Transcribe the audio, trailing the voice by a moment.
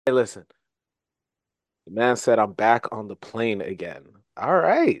Hey, listen. The man said I'm back on the plane again. All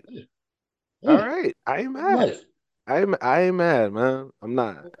right. All Yeah, right. I ain't mad. life. I ain't mad, man. I'm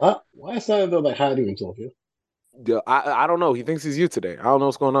not. Why is that like hiding himself here? Yo, I don't know. He thinks he's you today. I don't know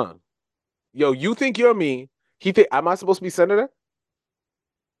what's going on. Yo, you think you're me. He think am I supposed to be senator?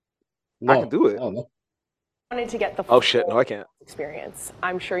 I can No, do I it. don't know. Wanted to get the Oh shit, no, full I can't. experience.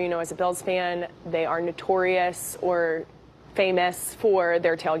 I'm sure you know, as a Bills fan, they are notorious or famous for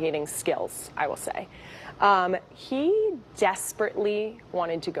their tailgating skills, I will say. He desperately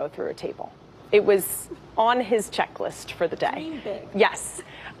wanted to go through a table. It was on his checklist for the day. Dream big. Yes.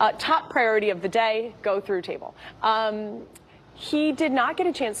 Top priority of the day, go through table. He did not get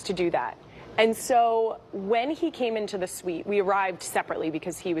a chance to do that. And so when he came into the suite, we arrived separately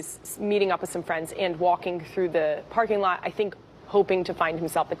because he was meeting up with some friends and walking through the parking lot, I think hoping to find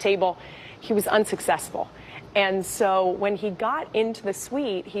himself a table. He was unsuccessful. And so when he got into the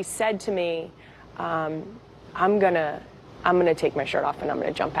suite, he said to me, I'm gonna take my shirt off and I'm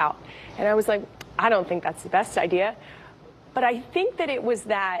gonna jump out. And I was like, I don't think that's the best idea. But I think that it was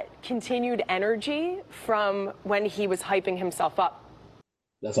that continued energy from when he was hyping himself up.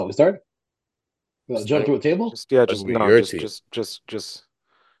 That's how we start. Jump through a table. Just yeah, Must just be no, your team.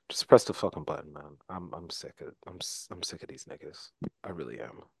 just press the fucking button, man. I'm sick of I'm sick of these niggas. I really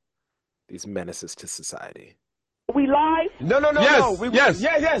am. These menaces to society. We live? No, no, no, no. Yes, We, yes.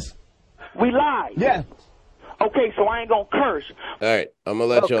 yeah, yes. We live? Yeah. Okay, so I ain't gonna curse. All right, I'm gonna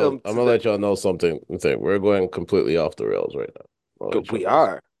let y'all. Welcome I'm to gonna the let y'all know something. We're going completely off the rails right now. I'll let y'all we know something.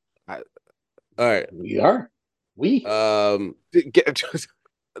 are. I All right. We are. We. get just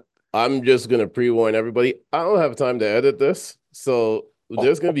I'm just gonna pre-warn everybody. I don't have time to edit this, so Oh,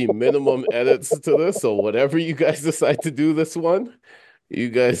 there's gonna be minimum edits to this. So whatever you guys decide to do this one, you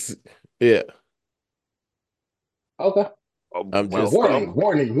guys, yeah. okay. I'm just, Warning, welcome.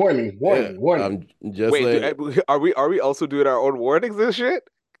 warning, warning, yeah. warning, warning. I'm just Wait, letting. are we also doing our own warnings and shit?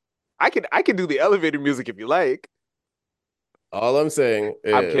 I can do the elevator music if you like. All I'm saying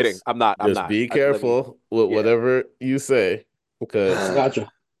I'm kidding. is I'm not. I'm just not. be Let me. careful with Yeah. whatever you say, because Gotcha.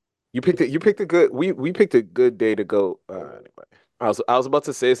 You picked a good. We picked a good day to go. Anyway, I was about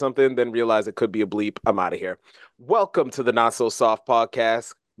to say something, then realized it could be a bleep. I'm out of here. Welcome to the Not So Soft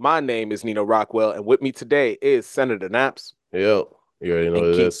podcast. My name is Nino Rockwell, and with me today is Senator Naps yo, you already know what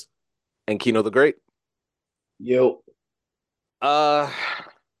and it Ke is. and Kino the Great. Yo, Uh,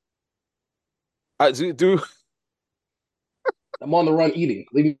 do I'm on the run eating.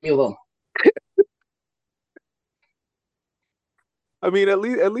 Leave me alone. I mean at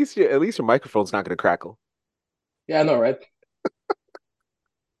least your microphone's not gonna crackle. Yeah, I know, right?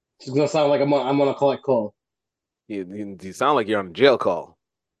 It's gonna sound like I'm on a collect call. You sound like you're on a jail call.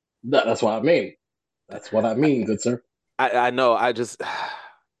 That's what I mean. That's what I mean, good sir. I know. I just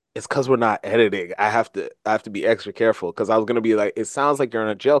it's because we're not editing. I have to be extra careful because I was gonna be like, it sounds like you're on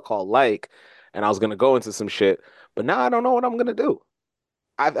a jail call, like, and I was gonna go into some shit, but now I don't know what I'm gonna do.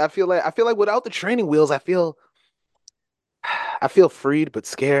 I feel like without the training wheels, I feel freed but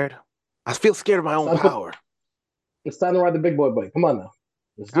scared. I feel scared of my It's own time to put. power. It's time to ride the big boy bike. Come on now.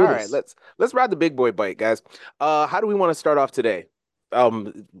 Let's All do right, this. let's ride the big boy bike, guys. How do we want to start off today?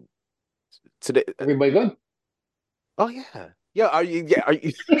 Um, today. Everybody good? Oh yeah, yeah. Are you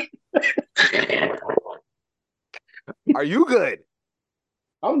good?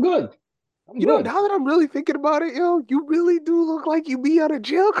 I'm good. I'm You know, good. now that I'm really thinking about it, yo, you really do look like you be on a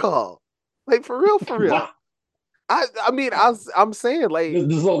jail call. Like for real, for real. Wow. I mean, I'm saying like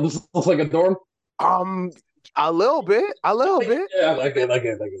This looks like a dorm. um a little bit, Yeah, I like it, like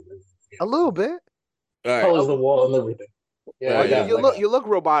it, like it. a little bit. All right, Colors Uh, the wall and everything. all Yeah, well, I right, got it. I got it. you look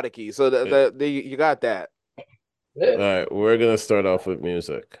robotic-y, so yeah. you got that. All Yeah. right. We're gonna start off with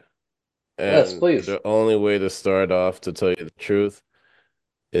music, Yes, and please. the only way to start off, to tell you the truth,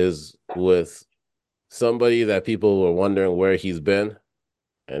 is with somebody that people were wondering where he's been,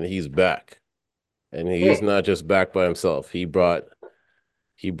 and he's back. And he's Hmm. not just back by himself. He brought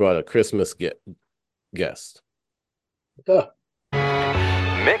a Christmas guest. Okay.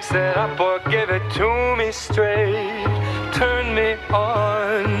 Mix it up or give it to me straight. Turn me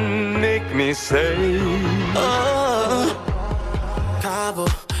on, make me say. Cabo,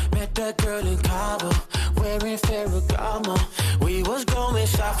 met that girl in Cabo, wearing Ferragamo. We was going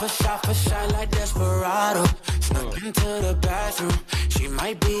shot for shot for shot like Desperado. Snuck into the bathroom, she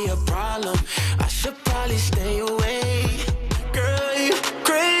might be a problem. I should probably stay away. Girl, you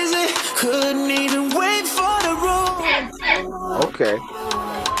crazy, couldn't even wait for the room. Okay.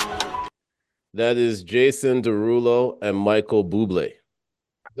 That is Jason Derulo and Michael Bublé.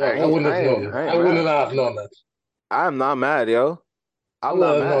 Dog, I wouldn't have known. I ain't I wouldn't mad. have known that. I'm not mad, yo. I'm I'm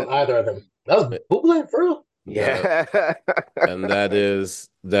not not knowing mad. either of them. That was bootleg for real. That Yeah. and that is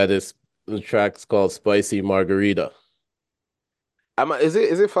the track's called Spicy Margarita. Is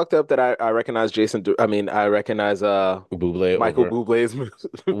it fucked up that I recognize I mean, I recognize Buble Michael over. Bublé's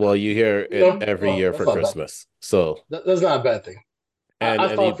Well, you hear it No, every no, year that's for not bad. Christmas. So That's not a bad thing. and I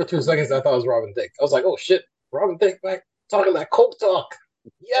and thought he for 2 seconds I thought it was Robin Thicke. I was like, oh shit, Robin Thicke back talking that coke talk.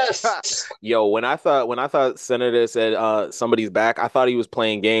 Yes. Yo, when I thought Senator said somebody's back, I thought he was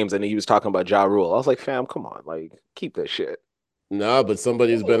playing games and he was talking about Ja Rule. I was like, fam, come on, like keep that shit. no, but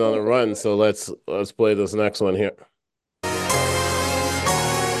somebody's been on a run, so let's play this next one here.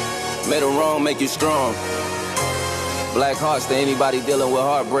 Made a wrong make you strong. Black hearts to anybody dealing with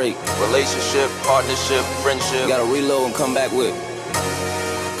heartbreak. Relationship, partnership, friendship. Gotta reload and come back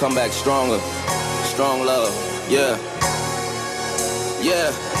stronger. Strong love, yeah.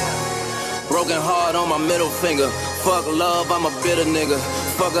 Yeah. Broken heart on my middle finger. Fuck love, I'm a bitter nigga.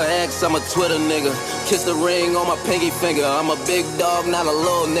 Fuck a ex, I'm a Twitter nigga. Kiss the ring on my pinky finger. I'm a big dog, not a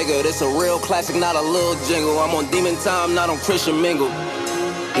little nigga. This a real classic, not a little jingle. I'm on demon time, not on Christian mingle.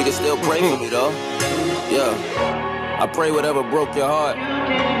 You can still pray for me though. Yeah. I pray whatever broke your heart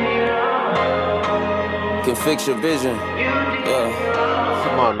can fix your vision. Yeah.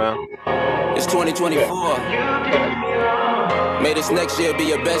 Come on, man. It's 2024. May this next year be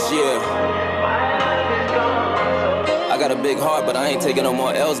your best year. I got a big heart, but I ain't taking no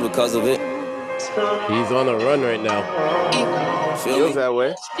more L's because of it. He's on a run right now. Feels that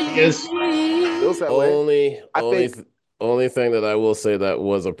way. Yes. Feels that way. I think Only thing that I will say that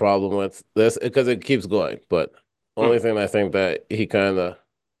was a problem with this because it keeps going, but only thing I think that he kind of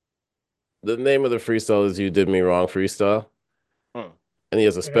the name of the freestyle is "You Did Me Wrong" freestyle, and he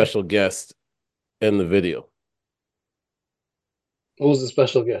has a special guest in the video. Who was the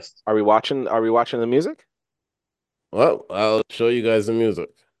special guest? Are we watching the music? Well, I'll show you guys the music.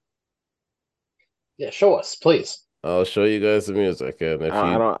 Yeah, show us, please. I'll show you guys the music, and if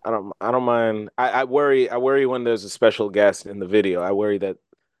I you don't mind. I worry when there's a special guest in the video. I worry that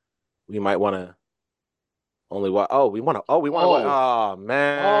we might want to only watch. We want to watch. Oh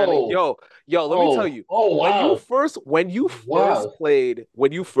man, Oh. let me tell you. Oh wow. When you first Wow. played,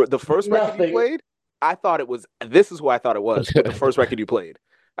 the first record you Nothing. played, I thought it was. This is who I thought it was. With the first record you played,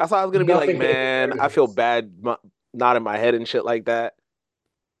 I thought I was gonna be like, Nothing could prepare man, me I for feel this. bad nodding my head and shit like that.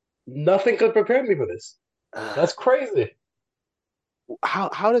 Nothing could prepare me for this. That's crazy.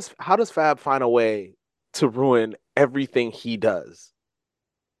 How does Fab find a way to ruin everything he does?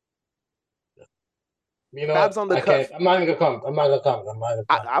 You know Fab's what? on the I cut. can't. I'm not even gonna comment. I'm not gonna comment. I'm not gonna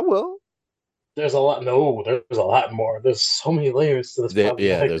comment. I will. There's a lot. No, there's a lot more. There's so many layers to this yeah,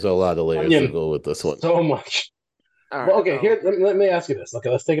 problematic there's a lot of layers to onion. go with this one. So much. All But right. okay, here. Let me ask you this. Okay,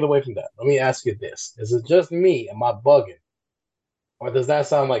 let's take it away from that. Let me ask you this: is it just me? Am I bugging, or does that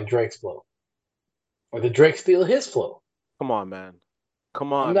sound like Drake's flow? Or did Drake steal his flow? Come on, man.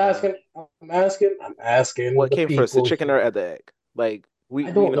 Come on, I'm man. asking. I'm asking What the came first, the people chicken here. or the egg? Like I we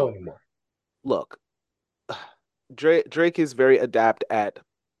don't know know. anymore. Look, Drake is very adept at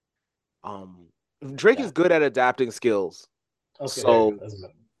um Drake is good at adapting skills. Okay, there you So go. That's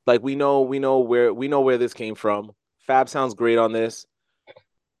better. like we know where this came from. Fab sounds great on this.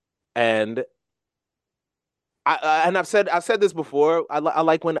 And I've said this before. I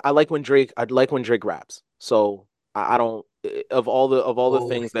like when Drake raps. So I don't of all the Oh,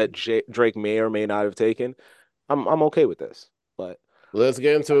 things that Drake may or may not have taken, I'm okay with this. But Let's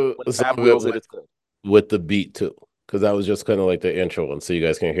get into when some Fab of it wheels it, it's good. with the beat too, because that was just kind of like the intro one, so you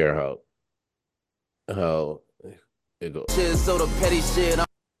guys can hear how it goes. Shit, so the petty shit,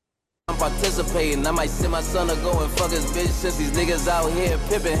 I'm participating. I might send my son to go and fuck his bitch since these niggas out here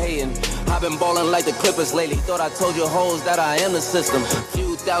pimping, hating. I've been ballin' like the Clippers lately. Thought I told you hoes that I am the system.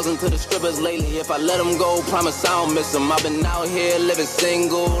 Few thousand to the strippers lately. If I let them go, promise I don't miss them. I've been out here living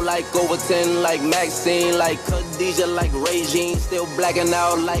single, like over 10, like Maxine, like Khadijah, like Regine. Still blacking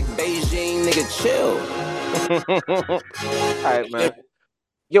out like Beijing. Nigga, chill. All right, man.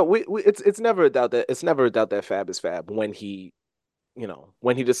 Yo, it's never a doubt that Fab is Fab when he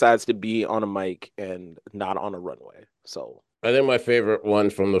decides to be on a mic and not on a runway. So I think my favorite one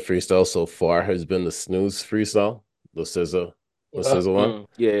from the freestyle so far has been the snooze freestyle, the SZA one.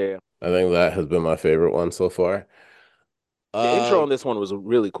 yeah. I think that has been my favorite one so far. The intro on this one was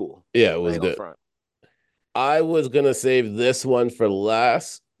really cool. Yeah, it was good. Front. I was gonna save this one for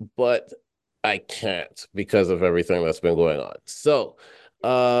last, but I can't because of everything that's been going on. So,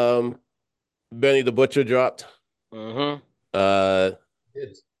 Benny the Butcher dropped. Mm-hmm.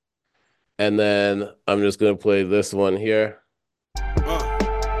 And then I'm just gonna play this one here.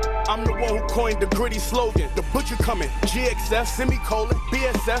 I'm the one who coined the gritty slogan. The butcher coming, GXF, semicolon,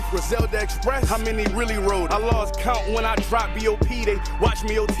 BSF, Griselda Express. How many really rode? I lost count when I dropped BOP. They watch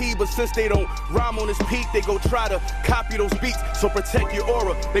me OT, but since they don't rhyme on this peak, they go try to copy those beats. So protect your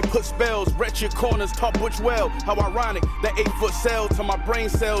aura. They put spells, wretch your corners, talk butch well. How ironic, that 8-foot cell to my brain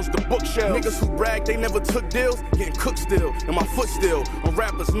cells, the bookshelf. Niggas who brag they never took deals, getting cooked still, and my foot still. On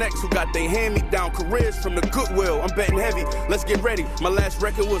rappers next who got they hand-me-down careers from the Goodwill. I'm betting heavy, let's get ready. My last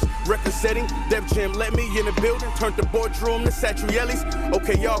record was record setting. Def Jam let me in the building, turned the boardroom to Satrielli's.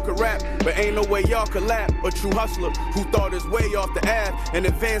 Okay, y'all could rap, but ain't no way y'all could lap. A true hustler who thought his way off the ab, and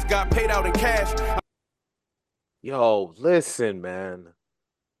advance got paid out in cash. Yo, listen, man.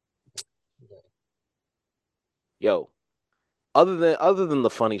 Yo, other than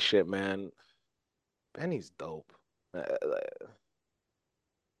the funny shit, man, Benny's dope.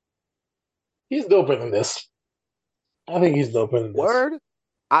 He's doper than this. I think he's doper than this. Word?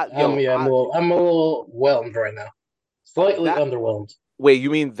 I'm a little whelmed right now. Slightly underwhelmed. Wait, you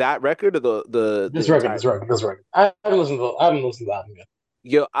mean that record or this record? I haven't listened to the album yet.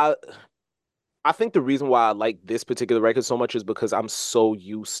 Yo, I think the reason why I like this particular record so much is because I'm so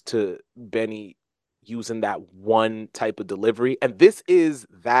used to Benny using that one type of delivery, and this is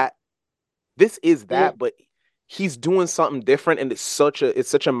that, but he's doing something different, and it's such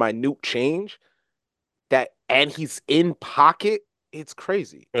a minute change and he's in pocket. It's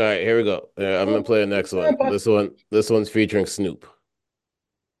crazy. All right, here we go. I'm gonna play the next one. This one's featuring Snoop.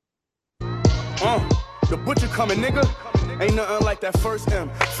 The butcher coming, nigga. Ain't nothing like that first M.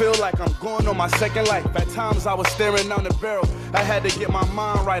 Feel like I'm going on my second life. At times I was staring down the barrel. I had to get my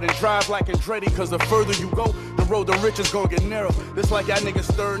mind right and drive like Andretti, cause the further you go, the road to riches gonna get narrow. This like y'all niggas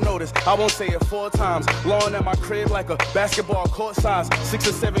third notice. I won't say it 4 times. Lawn at my crib like a basketball court size. 6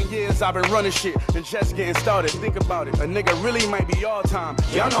 or 7 years I've been running shit and just getting started. Think about it, a nigga really might be all time.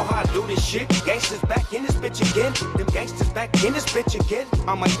 Y'all know how I do this shit. Gangsters back in this bitch again. Them gangsters back in this bitch again.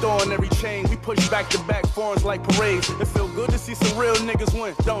 I'm like throwing every chain. We push back to back foreigns like parades. It feel good to see some real niggas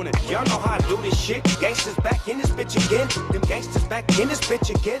win, don't it? Y'all know how I do this shit. Gangsters back in this bitch again. Them gangsters back in this bitch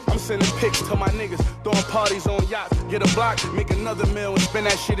again. I'm sending pics to my niggas, throwing parties on yachts. Get a block, make another meal, and spend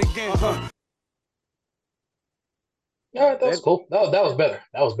that shit again. All right, that was cool. That was better.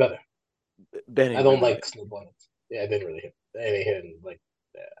 That was better. Benny, I don't like Snoop on it. Yeah, I didn't really hit. I didn't hit him like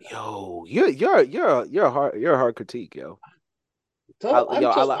that. Yo, you're a hard critique, yo. I'm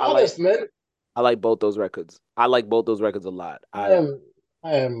just honest, man. I like both those records. I like both those records a lot. I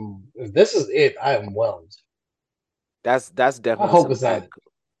am. If this is it, I am whelmed. That's definitely. I hope it's that.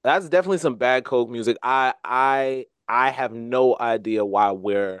 That's definitely some bad coke music. I have no idea why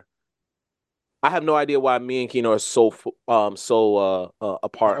I have no idea why me and Kino are so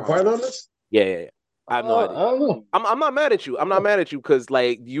apart. Apart on this? Yeah. I have no idea. I don't know. I'm not mad at you. I'm not mad at you because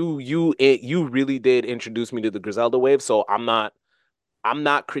like you really did introduce me to the Griselda wave. So I'm not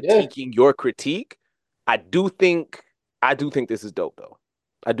critiquing your critique. I do think this is dope though.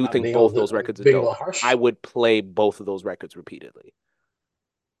 I do think both those records are dope. I would play both of those records repeatedly.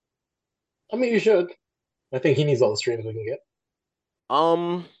 I mean, you should. I think he needs all the streams we can get.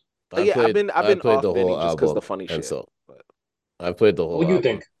 I've been off the Benny whole just because album, the funny shit. so I played the whole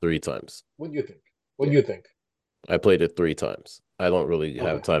album 3 times. What do you think? I played it 3 times. I don't really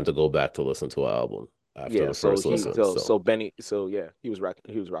have time to go back to listen to an album after the first listen. So Benny, he was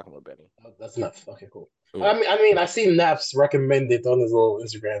rocking with Benny. Oh, that's enough. Okay, cool. I mean, I see Naps recommend it on his little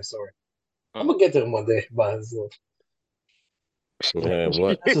Instagram story. I'm gonna get to him one day by his little. Yeah,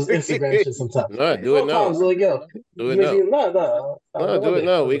 what? That's his Instagram shit sometimes. No, do it now. Like, yo, do it now. No, do it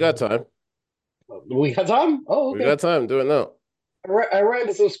now. We got time. We got time? Oh, okay. We got time. Do it now. I ran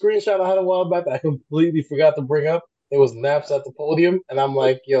into some screenshot I had a while back that I completely forgot to bring up. It was Naps at the podium, and I'm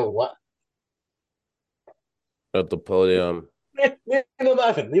like, yo, what? At the podium. You're not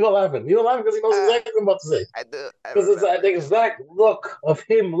laughing because he knows exactly what I'm about to say. I do. Because it's the exact look of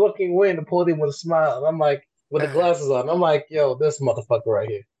him looking away in the podium with a smile, and I'm like, with the glasses on. I'm like, yo, this motherfucker right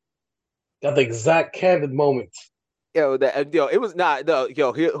here got the exact candid moment. It was not. No,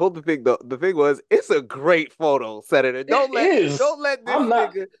 here, hold the thing. The thing was, it's a great photo, Senator. Don't let this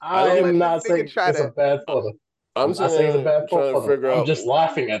nigga. I am not saying it's a bad photo. I'm not saying it's a bad photo. I'm just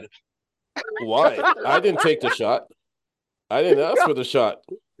laughing at it. Why? I didn't take the shot. I didn't ask for the shot.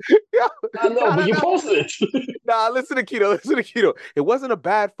 I know, but you posted it. Nah, listen to Keto. It wasn't a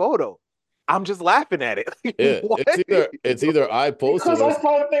bad photo. I'm just laughing at it. Yeah, it's either I posted because I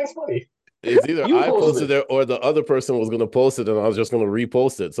find things funny. It's either I posted it or the other person was going to post it, and I was just going to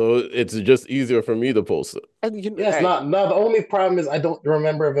repost it. So it's just easier for me to post it. And yes, now the only problem is I don't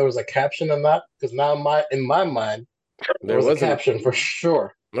remember if there was a caption or not. Because now in my mind there was a caption for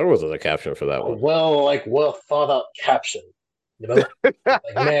sure. There wasn't a caption for that one. Well thought out caption. You know, like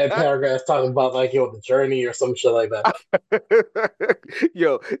mad paragraphs talking about like the journey or some shit like that.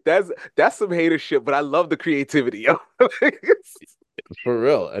 Yo, that's some hater shit, but I love the creativity, yo. For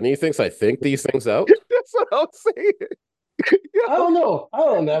real. And he thinks I think these things out? That's what I'm saying. Yo, I don't know. I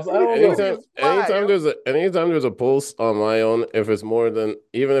don't know. I don't know. Anytime there's a post on my own, if it's more than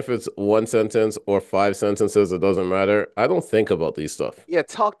even if it's one sentence or 5 sentences, it doesn't matter. I don't think about these stuff. Yeah,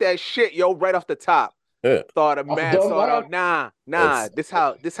 talk that shit, yo, right off the top. Yeah. Thought a Off the man dome, thought out. Nah. This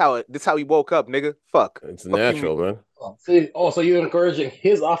how he woke up, nigga. Fuck. It's Fuck you natural, mean? man. So you're encouraging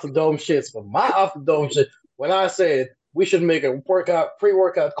his off the dome shits, but my off the dome shit. When I said we should make a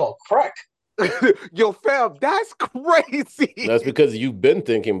pre-workout called crack. Yo, fam, that's crazy. That's because you've been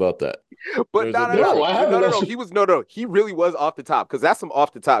thinking about that. But no. He really was off the top because that's some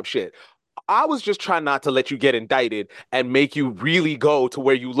off the top shit. I was just trying not to let you get indicted and make you really go to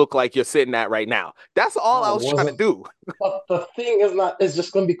where you look like you're sitting at right now. That's all I was trying to do. But the thing is it's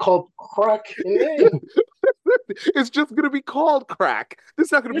just going to be called crack in name. It's just going to be called crack.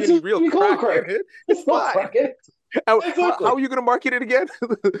 There's not going to be any real crack in it. It's not crack in it. Exactly. How are you going to market it again?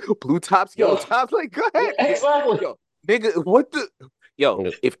 Blue tops, yellow tops? Like, go ahead. Exactly. Yo, nigga, what the...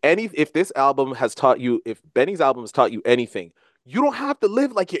 Yo, if Benny's album has taught you anything, you don't have to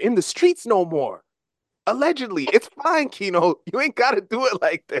live like you're in the streets no more. Allegedly. It's fine, Kino. You ain't got to do it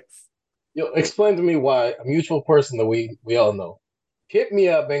like this. Yo, explain to me why a mutual person that we all know hit me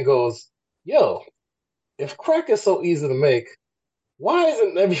up and goes, yo, if crack is so easy to make, why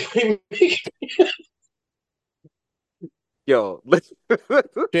isn't everybody making it? Yo, let's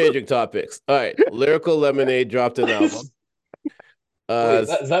changing topics. All right. Lyrical Lemonade dropped an album. Wait,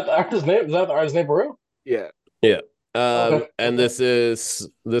 is that the artist's name? Is that the artist's name for real? Yeah. Yeah. And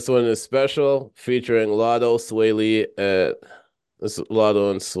this one is special, featuring Lotto, Sway Lee, this is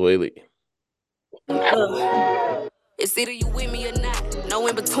Lotto and Sway Lee. It's either you with me or not, no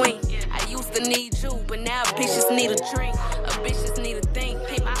in between. I used to need you, but now bitches need a drink. A bitch just need a thing.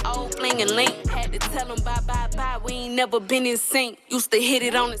 Hit my old fling and link. Had to tell them bye. We ain't never been in sync. Used to hit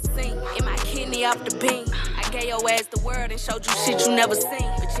it on the sink. In my kidney off the beam. I gave your ass the word and showed you shit you never seen.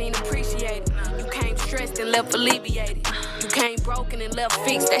 But you ain't appreciate it. You came stressed and left alleviated. You came broken and left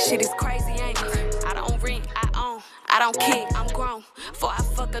fixed. That shit is crazy, ain't it? I don't rent, I own. I don't kick, I'm grown. Before I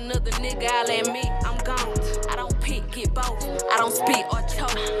fuck another nigga, I'll admit I'm gone. I don't pick, get both. I don't spit or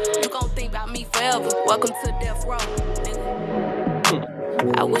choke. You gon' think about me forever. Welcome to death row,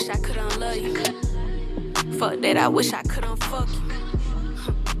 nigga. I wish I could unlove you. Fuck that, I wish I could unfuck you.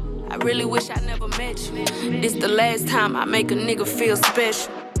 I really wish I never met you. This the last time I make a nigga feel special.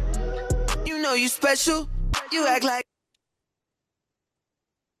 You know you special. You act like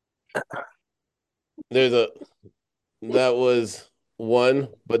That was one,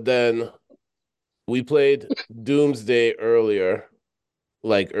 but then we played Doomsday earlier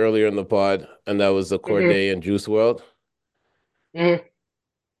in the pod, and that was the Corday and Juice WRLD. Mm-hmm.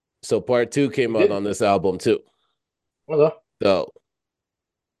 So part 2 came out on this album too. Okay. So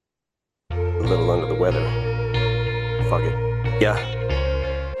a little under the weather. Fuck it. Yeah.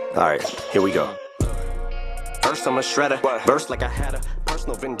 All right, here we go. First I'm a shredder, burst like I had a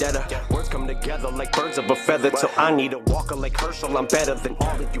personal vendetta. Words come together like birds of a feather. So I need a walker like Herschel. I'm better than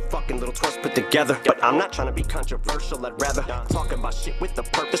all of you fucking little twerps put together. But I'm not trying to be controversial. I'd rather talk about shit with the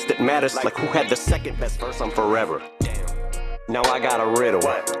purpose that matters. Like who had the second best verse on Forever. Now I got a riddle.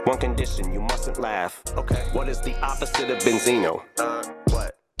 One condition, you mustn't laugh. Okay. What is the opposite of Benzino?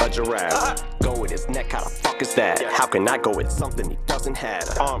 What? A giraffe. Go with his neck, how the fuck is that? How can I go with something he doesn't have?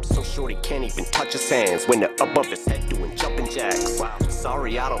 Arms so short he can't even touch his hands when they're above his head doing jumping jacks.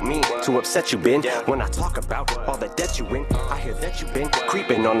 Sorry, I don't mean to upset you, Ben. When I talk about all the debt you in, I hear that you've been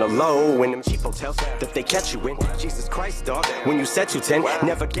creeping on the low in them cheap hotels that they catch you in. Jesus Christ, dog, when you said you 10,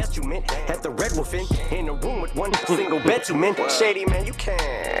 never guessed you meant at the Red Wolf Inn, in a room with one single bed you meant. Shady man, you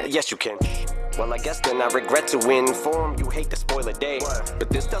can. Yes, you can. Well, I guess then I regret to inform you hate to spoil a day. But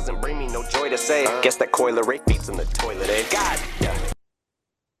this doesn't bring me no joy to say. Guess that coiler rate beats in the toilet, eh? God!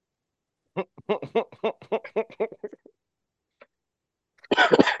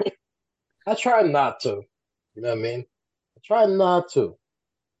 I try not to. You know what I mean? I try not to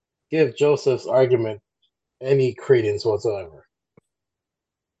give Joseph's argument any credence whatsoever.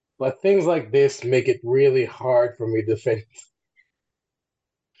 But things like this make it really hard for me to defend.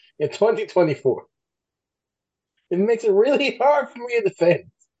 In 2024, it makes it really hard for me to defend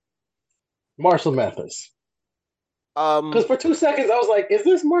Marshall Mathers. Because for 2 seconds I was like, "Is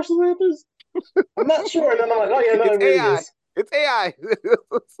this Marshall Mathers?" I'm not sure, and then I'm like, "Oh yeah, no, it really is." It's AI.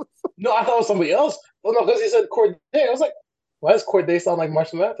 No, I thought it was somebody else. Oh no, because he said Corday. I was like, Why does Corday sound like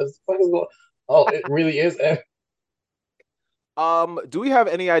Marshall Mathers? What the fuck is going? Oh, it really is. Do we have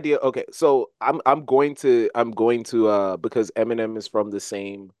any idea? Okay, so I'm going to because Eminem is from the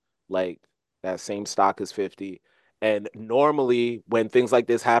same like that same stock as 50. And normally when things like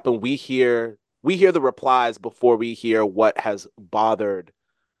this happen, we hear the replies before we hear what has bothered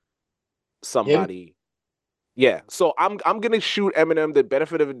Him? somebody. Yeah. So I'm gonna shoot Eminem the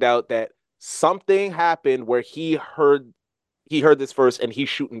benefit of the doubt that something happened where he heard this first and he's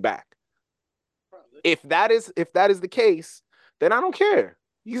shooting back. If that is the case, then I don't care.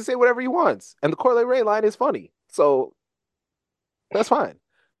 He can say whatever he wants, and the Corley Ray line is funny, so that's fine.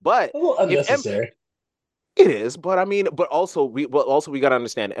 But A little if unnecessary. it is, but I mean, but also we gotta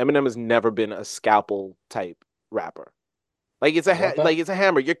understand Eminem has never been a scalpel type rapper. Like it's a You want like that? it's a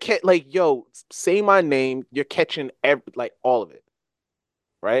hammer. Like yo, say my name. You're catching like all of it,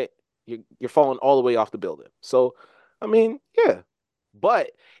 right? You're falling all the way off the building. So, I mean, yeah.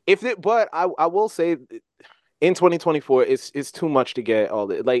 But I will say in 2024, it's too much to get all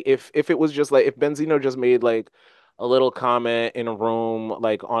the like if it was just like if Benzino just made like a little comment in a room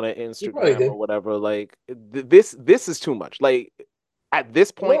like on an He probably Instagram or did. whatever, like this is too much. Like at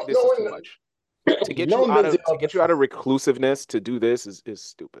this point, No, this is too no, much. To get you knowing out of to Benzino, get you out of reclusiveness to do this is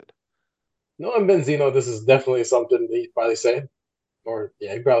stupid. knowing Benzino, this is definitely something that he probably said, or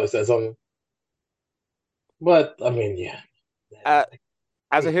yeah, he probably said something. But I mean, yeah, Uh,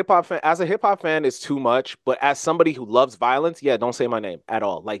 as a hey, hip hop fan is too much, but as somebody who loves violence, yeah, don't say my name at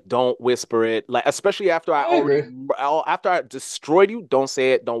all. Like don't whisper it. Like especially I agree. after I destroyed you, don't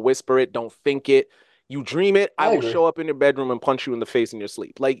say it, don't whisper it, don't think it. You dream it, I I will agree. show up in your bedroom and punch you in the face in your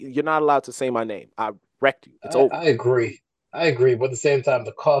sleep. Like you're not allowed to say my name. I wrecked you. It's over. I agree. I agree. But at the same time,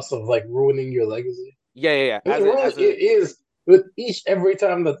 the cost of like ruining your legacy. Yeah, yeah, yeah. I mean, really, it is with each every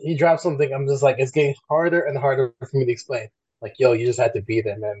time that he drops something, I'm just like, it's getting harder and harder for me to explain. Like, yo, you just had to be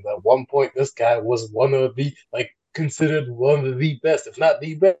there, man. At one point, this guy was one of the like considered one of the best, if not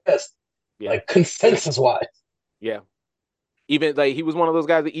the best, Yeah, like consensus wise. yeah. Even like he was one of those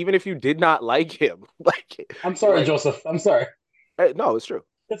guys that even if you did not like him, like I'm you're sorry, like, Joseph. I'm sorry. no, it's true.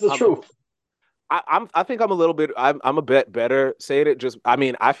 It's the Um, truth. I think I'm a little bit I'm a bit better saying it. Just I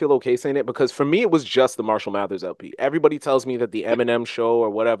mean I feel okay saying it because for me it was just the Marshall Mathers LP. Everybody tells me that the Eminem show or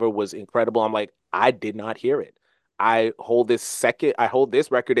whatever was incredible. I'm like I did not hear it. I hold this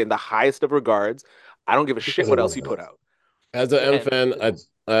record in the highest of regards. I don't give a shit Because it what else was he put bad. out. As an M And fan,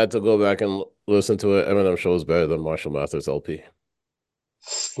 I had to go back and listen to it. Eminem show is better than Marshall Mathers LP.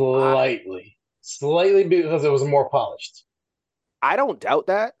 I Slightly because it was more polished. I don't doubt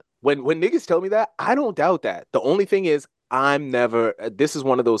that. When niggas tell me that, I don't doubt that. The only thing is I'm never this is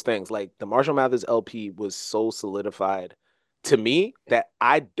one of those things like the Marshall Mathers LP was so solidified to me that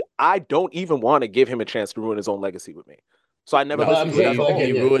I don't even want to give him a chance to ruin his own legacy with me. So I never No, listened I'm to it saying, as a but he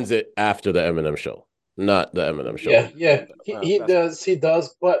again, whole. yeah, ruins it after the Eminem show, not the Eminem show. yeah. He That's fine.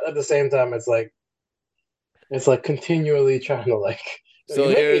 does, but at the same time, it's like continually trying to like So you're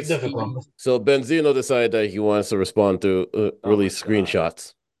making it here's difficult. so Benzino decided that he wants to respond to Oh my release God.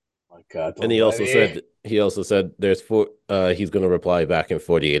 screenshots, My God, and don't let me. he also said he's going to reply back in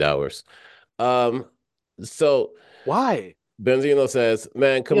 48 hours. Um, so Why? Benzino says,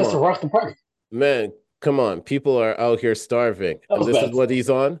 "Man, He come has to on, rock the party. man, come on. People are out here starving, That and was this is bad. what he's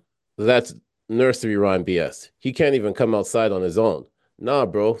on. That's nursery rhyme BS. He can't even come outside on his own. Nah,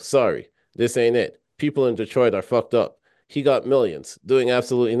 bro, sorry, this ain't it. People in Detroit are fucked up. He got millions doing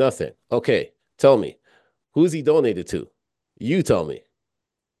absolutely nothing. Okay, tell me, who's he donated to? You tell me."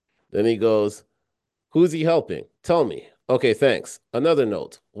 Then he goes, "Who's he helping? Tell me." "Okay, thanks. Another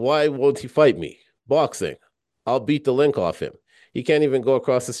note. Why won't he fight me? Boxing. I'll beat the link off him. He can't even go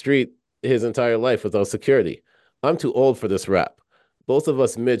across the street his entire life without security. I'm too old for this rap. Both of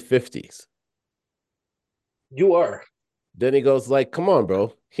us mid 50s." You are. Then he goes like, "Come on,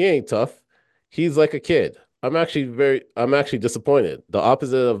 bro. He ain't tough. He's like a kid. I'm actually disappointed. The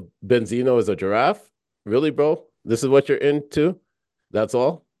opposite of Benzino is a giraffe? Really, bro? This is what you're into? That's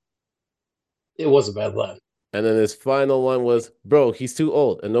all?" It was a bad line. And then his final one was, "Bro, he's too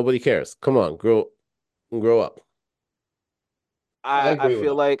old and nobody cares. Come on, grow up." I I agree with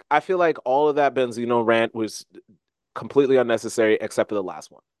feel him. like all of that Benzino rant was completely unnecessary except for the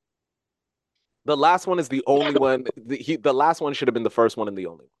last one. The last one is the only one. The last one should have been the first one and the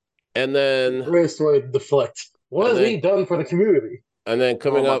only one. And then Great story to deflect. What and has then he done for the community? Oh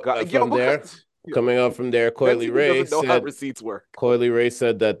my God. Yo, because coming yo, up from there, Benzino doesn't know how receipts work. Coily Ray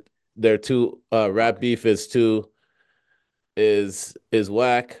said that their two rap beef is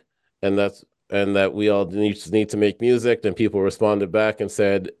whack, and that we all need to make music. Then people responded back and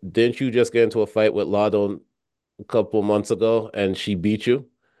said, "Didn't you just get into a fight with Lotto a couple months ago and she beat you?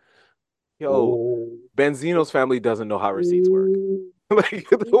 Yo, Oh. Benzino's family doesn't know how receipts work. Like,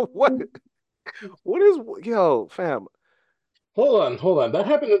 what? What is, yo, fam? Hold on. That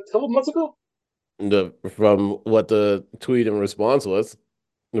happened a couple months ago? From what the tweet in response was,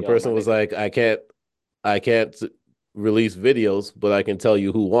 the Yo, my person was nigga. like, I can't release videos, but I can tell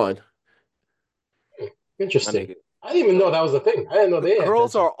you who won. My Interesting. nigga. I didn't even know Yo, that was a thing. I didn't know the they had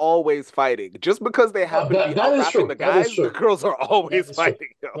girls tension. are always fighting. Just because they No, happen to be that out is rapping true. the That is guys, the true. girls are That always is true. fighting.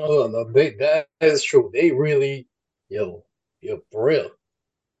 Yo. No. That is true. They really, yo, for real.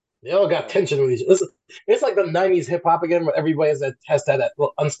 They all got Man. tension with each other. It's like the '90s hip hop again, where everybody has that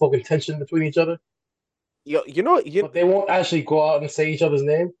little unspoken tension between each other, Yo, you know, but they won't actually go out and say each other's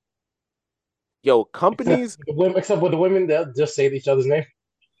name. yo, Except companies. except with the women, they'll just say each other's name.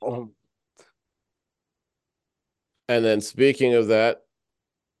 Um, And then speaking of that,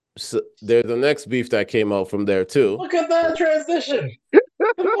 there's the next beef that came out from there too. Look at that transition.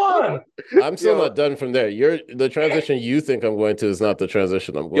 Come on. I'm still yo, not done from there. The transition you think I'm going to is not the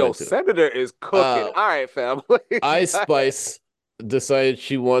transition I'm yo, going to. Senator is cooking. Uh, All right, fam. Ice Spice decided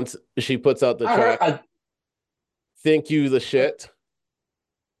she puts out the I heard. track "Think You the Shit,"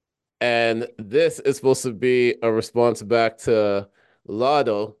 and this is supposed to be a response back to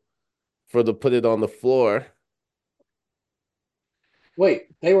Lotto for the "Put It on the Floor." Wait,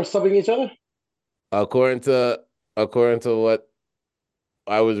 they were subbing each other? According to what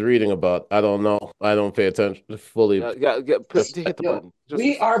I was reading about, I don't know. I don't pay attention fully. Yeah, hit the Yo, button.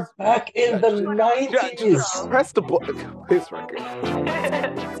 we are back in the Just 90s. press the button. This record.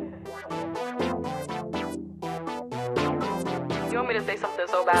 You want me to say something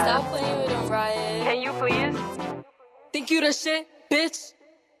so bad? Stop playing with them, Riot. Can you please? Think you the shit, bitch?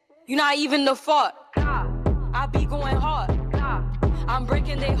 You not even the fault. I be going hard. I'm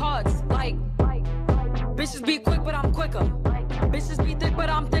breaking their hearts. Like, bitches be quick, but I'm quicker. Bitches be thick, but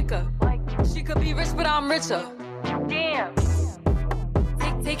I'm thicker. She could be rich, but I'm richer. Damn.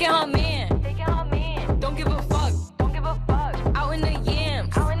 Taking her man. Don't give a fuck. Out in the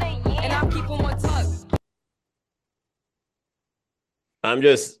yams. And I'm keeping one tuck.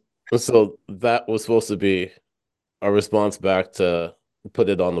 So that was supposed to be a response back to "Put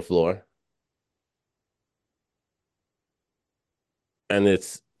It on the Floor," and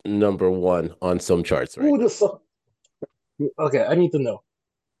it's #1 on some charts right now. Okay, I need to know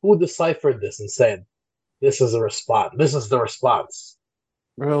who deciphered this and said this is a response. This is the response.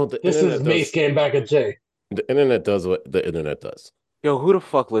 Bro, This is Mace getting back at Jay. the internet does what the internet does. Yo, who the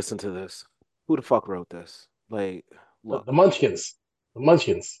fuck listened to this? Who the fuck wrote this? Like, look. The Munchkins. The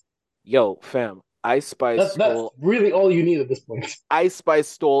Munchkins. Yo, fam, That's really all you need at this point. Ice Spice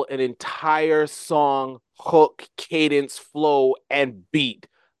stole an entire song, hook, cadence, flow, and beat.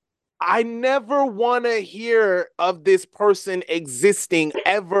 I never want to hear of this person existing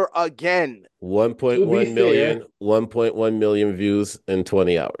ever again. 1.1 million, 1.1 million views in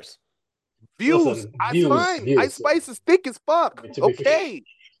 20 hours. Views. Listen, That's fine. Ice Spice is thick as fuck. Okay.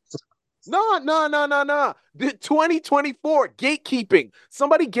 No. The 2024 gatekeeping.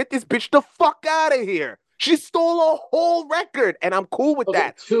 Somebody get this bitch the fuck out of here. She stole a whole record, and I'm cool with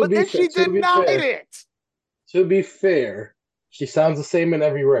that. But then she denied it. To be fair, she sounds the same in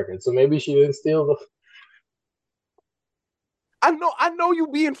every record, so maybe she didn't steal the. I know you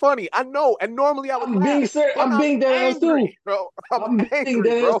being funny. I know, and normally I would. I'm being serious. I'm being dead ass too, bro. I'm being angry,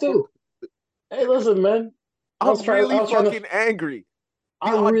 dead ass too. Hey, listen, man. I'm really fucking angry.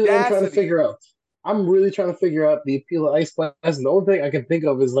 I'm really trying to figure out. I'm really trying to figure out the appeal of Ice Spice. The only thing I can think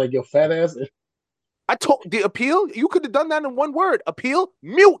of is like your fat ass. I told the appeal. You could have done that in one word. Appeal.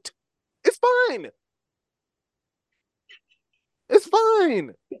 Mute. It's fine. It's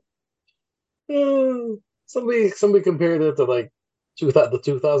fine. Somebody compared it to like the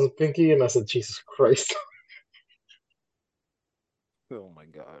 2000 Pinky, and I said, Jesus Christ. Oh my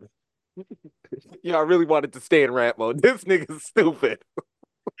god. Yeah, I really wanted to stay in rant mode. This nigga's stupid.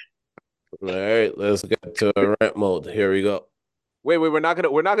 All right, let's get to rant mode. Here we go. Wait, we're not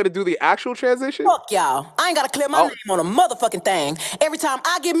gonna do the actual transition? Fuck y'all. I ain't gotta clear my name on a motherfucking thing. Every time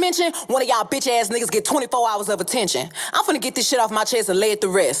I get mentioned, one of y'all bitch ass niggas get 24 hours of attention. I'm finna get this shit off my chest and lay it to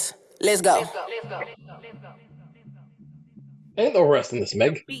rest. Let's go. Ain't no rest in this,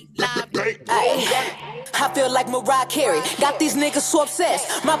 Meg. I feel like Mariah Carey. Got these niggas so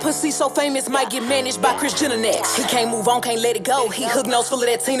obsessed. My pussy so famous, might get managed by Kris Jenner next. He can't move on, can't let it go. He hook nose full of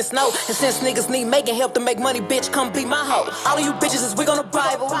that Tina Snow. And since niggas need making help to make money, bitch, come be my hoe. All of you bitches is wig on the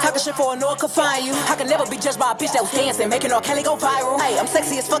Bible. Talking shit for a no one can find you. I can never be judged by a bitch that was dancing, making R. Kelly go viral. Hey, I'm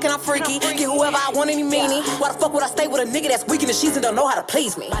sexy as fucking, I'm freaky. Get whoever I want, any meanie. Why the fuck would I stay with a nigga that's weak in the sheets and don't know how to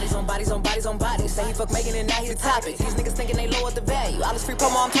please me? Bodies on bodies on bodies on bodies. Say he fuck making it, now he the topic. These niggas thinking they lower the value. All this free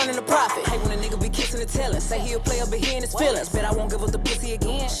promo, I'm turning to profit. Hey, when a nigga be kissing and telling, say he'll play up here in his feelings. Bet I won't give up the pussy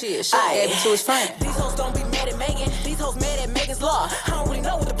again. Shit, I gave it to his friend. These hoes don't be mad at Megan. These hoes mad at Megan's law. I don't really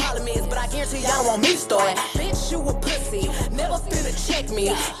know what the problem is, but I guarantee y'all don't want me to start. Bitch, you a pussy. Never finna check me.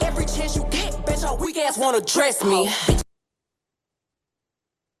 Every chance you get, bet your weak ass wanna dress me.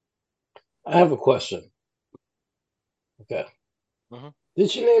 I have a question. Okay. Mm-hmm.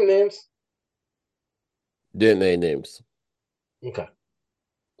 Did she name names? Didn't name names. Okay.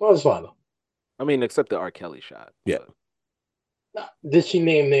 Well, that's fine though. I mean, except the R. Kelly shot. Yeah. Did she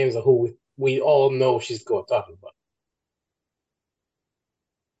name names of who we all know she's going talking about?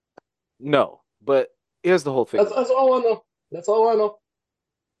 No, but here's the whole thing. That's all I know. That's all I know.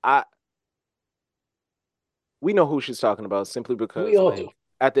 We know who she's talking about simply because we all do.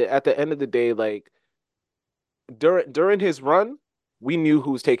 At the end of the day, like during his run, we knew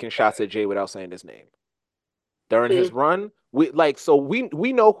who was taking shots at Jay without saying his name. During his run, we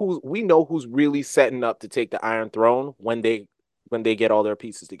know who's really setting up to take the Iron Throne when they get all their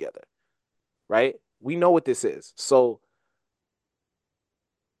pieces together. Right? We know what this is. So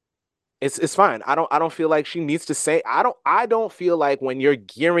it's fine. I don't feel like she needs to say I don't feel like when you're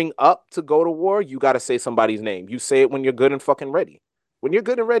gearing up to go to war, you got to say somebody's name. You say it when you're good and fucking ready. When you're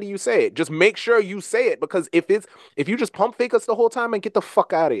good and ready, you say it. Just make sure you say it, because if you just pump fake us the whole time, and get the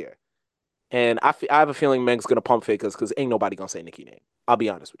fuck out of here. And I have a feeling Meg's gonna pump fake us because ain't nobody gonna say Nicki name. I'll be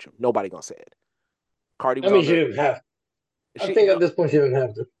honest with you. Nobody gonna say it. Cardi was I mean, she didn't have. I think at this point she didn't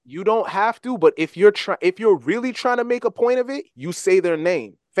have to. You don't have to, but if you're really trying to make a point of it, you say their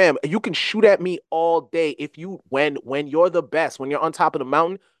name. Fam, you can shoot at me all day. If you when you're the best, when you're on top of the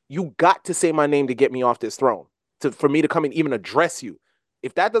mountain, you got to say my name to get me off this throne. For me to come and even address you.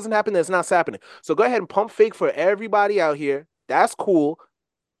 If that doesn't happen, then it's not happening. So go ahead and pump fake for everybody out here. That's cool.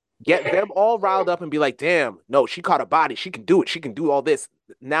 Get them all riled up and be like, damn, no, she caught a body. She can do it. She can do all this.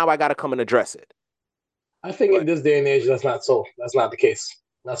 Now I got to come and address it. I think in this day and age, that's not so. That's not the case.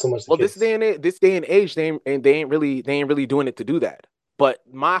 Not so much the case. This day and age, they ain't really doing it to do that. But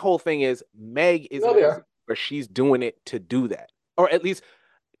my whole thing is Meg is where she's doing it to do that. Or at least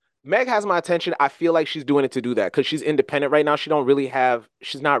Meg has my attention. I feel like she's doing it to do that because she's independent right now. She's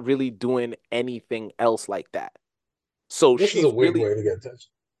not really doing anything else like that. So this is a weird way to get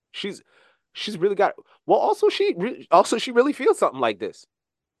attention. She's really got. Well, also she really feels something like this.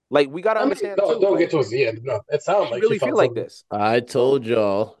 Like we gotta understand. Don't get towards the end. No, it sounds like really feel like this. I told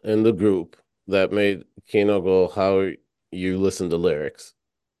y'all in the group that made Kino go, "How you listen to lyrics?"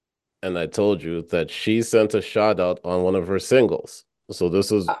 And I told you that she sent a shout out on one of her singles. So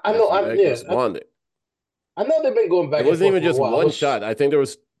this was responding. I know they've been going back. It wasn't even just one shot. I think there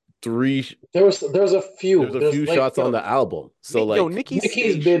was three. There was a few. There's a few shots on the album. So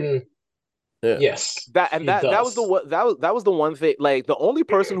Nicki's been. Yeah. Yes, that was the one thing. Like the only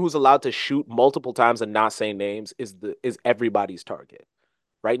person who's allowed to shoot multiple times and not say names is everybody's target.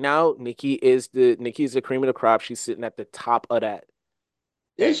 Right now, Nicki is the cream of the crop. She's sitting at the top of that.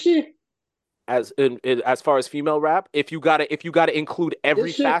 Is she? As far as female rap, if you gotta include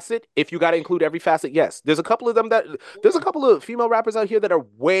every facet, yes. There's a couple of female rappers out here that are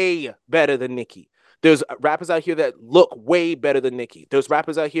way better than Nicki. There's rappers out here that look way better than Nicki. There's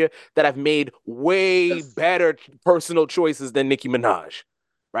rappers out here that have made way better personal choices than Nicki Minaj,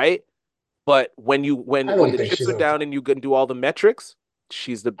 right? But when the chips are down and you can do all the metrics,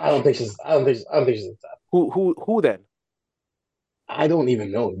 she's the. I don't think she's the top. Who then? I don't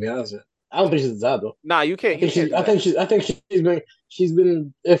even know, to be honest. I don't think she's the top though. Nah, you can't. I think she's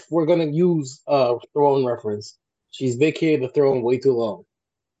been. If we're gonna use throne reference, she's vacated the throne way too long.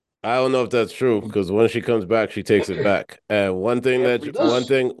 I don't know if that's true because when she comes back, she takes it back. And one thing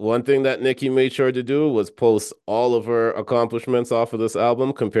that Nicki made sure to do was post all of her accomplishments off of this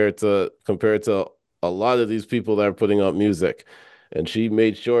album compared to a lot of these people that are putting out music, and she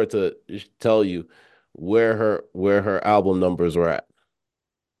made sure to tell you where her album numbers were at.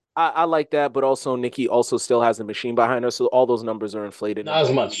 I like that, but also Nicki also still has a machine behind her, so all those numbers are inflated. Not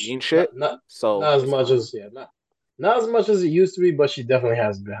as much. Shit. Not as much as it used to be, but she definitely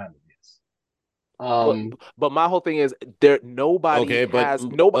has behind it. Yes. But Um, but my whole thing is Okay,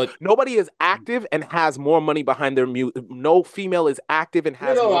 but nobody is active and has more money behind their music. No female is active and no,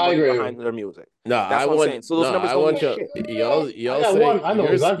 has no, more I money agree. behind their music. no, That's what I'm saying. So those numbers I don't mean want you shit. I y'all got say one. I know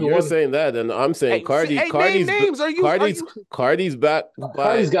exactly you're one. saying that, and I'm saying Hey, name names. Are you? Cardi's back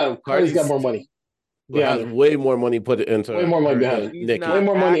by Cardi's got more money behind has her. way more money put Way into more money her behind than her. She's Way Nicki. not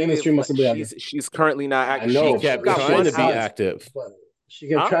more money in the active. stream must be behind her. She's currently not I active. She know, She's kept but got trying one to be album. active. but she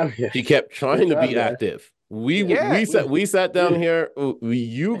kept Huh? trying. She kept She kept trying to be trying, yeah. active. Yeah. We sat down here.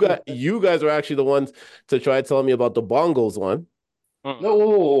 You guys were actually the ones to try to tell me about the bongos one. No, whoa,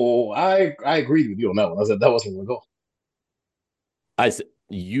 whoa, whoa. I agreed with you on that one. I said that wasn't gonna go. I said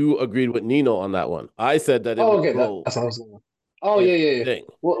you agreed with Nino on that one. I said that it Oh, would okay, go that's what I was going. Oh, yeah, if yeah, yeah. thing.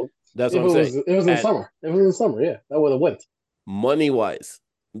 Well, That's what if I'm saying. it was in the And summer. If it was in the summer, yeah, that would have went. money wise,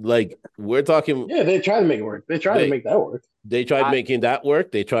 like we're talking, Yeah, they tried to make it work. They tried to they make that work. they tried making that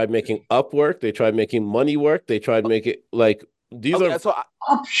work. They tried making up work. They tried making money work. They tried making like these Okay, are so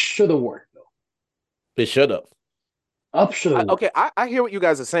Up should have worked though. they should have. Up should have worked. okay, I hear what you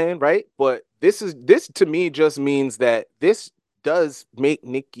guys are saying, right? But this to me just means that this does make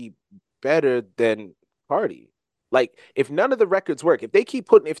Nicki better than Cardi. Like if none of the records work, if they keep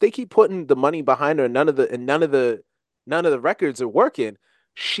putting the money behind her, none of the records are working,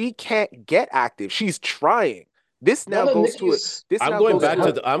 she can't get active. She's trying. This Now now that goes to a Nicki's this I'm now going goes back to to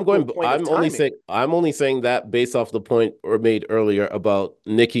a, the, to a point of timing. I'm only saying that based off the point or made earlier about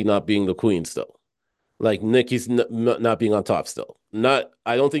Nicki not being the queen still. Like Nicki's not being on top still. Not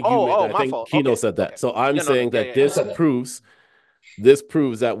I don't think you made Oh, that. I my think fault. Kino Okay, said okay. that. So I'm Yeah, no, saying yeah, that yeah, yeah. I said that. this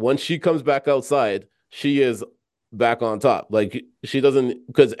proves that once she comes back outside, she is back on top. Like she doesn't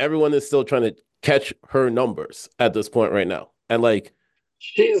because everyone is still trying to catch her numbers at this point right now. And like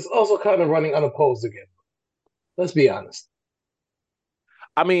She's also kind of running unopposed again. Let's be honest.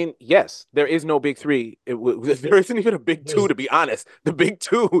 I mean, yes, there is no big three. There isn't even a big two, There's to be honest. The big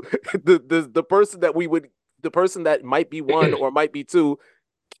two, the person that the person that might be one or might be two,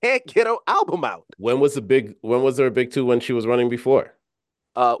 can't get an album out. when was there a big two when she was running before?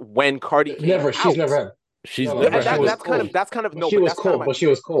 When Cardi came never. She's never out, had. She's No, never but she had was a cold. But no, she but was that's kind of cold. my But she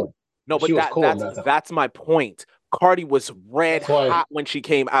was cold. no, But she but was cold that time. that's my point. Cardi was red That's why. hot when she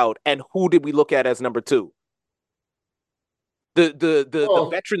came out, and who did we look at as number two? The Well,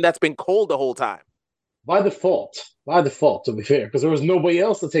 veteran that's been cold the whole time. by default. By default, to be fair, because there was nobody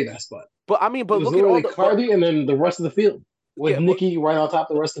else to take that spot. But I mean, It but was look at all literally the Cardi and then the rest of the field with yeah, but Nicki right on top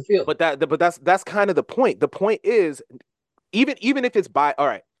of the rest of the field. but that's kind of the point. The point is even if it's by all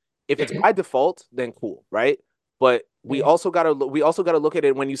right, if it's by default, then cool, right? But we also gotta look at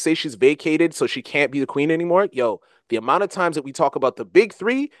it when you say she's vacated, so she can't be the queen anymore. Yo, the amount of times that we talk about the big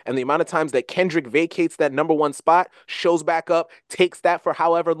three and the amount of times that Kendrick vacates that number one spot, shows back up, takes that for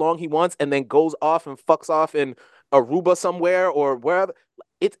however long he wants, and then goes off and fucks off in Aruba somewhere or wherever.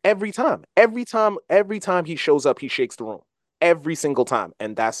 It's every time he shows up, he shakes the room. Every single time.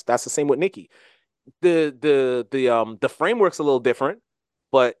 And that's the same with Nicki. The framework's a little different,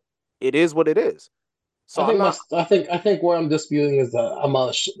 but it is what it is. So I I'm think not. I think where I'm disputing is the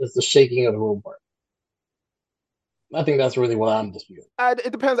amount is the shaking of the room part. I think that's really what I'm disputing.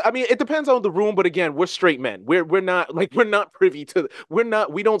 It depends. I mean, it depends on the room, but again, we're straight men. We're not like we're not privy to.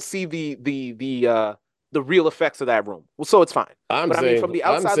 We don't see the real effects of that room. Well, so it's fine. But I mean, from the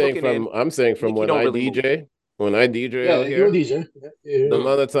outside looking in, I'm saying from Nicki don't really move. when I DJ Yeah, out you're a here, DJ. Yeah. the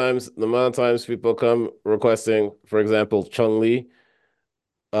amount of times people come requesting, for example, Chung Lee,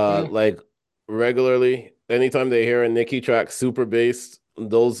 Mhm. like regularly, anytime they hear a Nicki track super bass,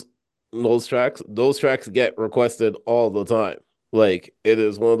 those tracks get requested all the time. Like it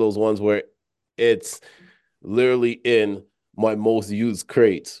is one of those ones where it's literally in my most used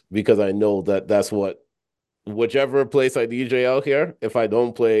crates because I know that that's what whichever place I DJ out here, if I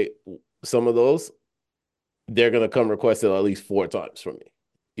don't play some of those, they're gonna come request it at least 4 times from me.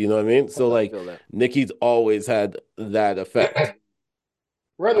 You know what I mean? So I like feel that. Nicki's always had that effect.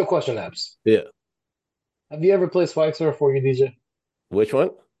 Random question, apps. Yeah. Have you ever played Swag Surf for your DJ? Which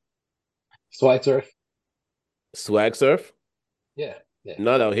one? Swag Surf. Swag Surf? Yeah. Yeah.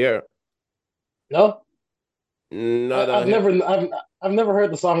 Not out here. No. Not out I've here. I've never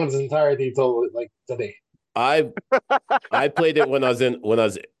heard the song in its entirety until like today. I played it when I was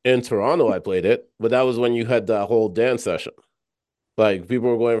in Toronto. I played it, but that was when you had that whole dance session. Like people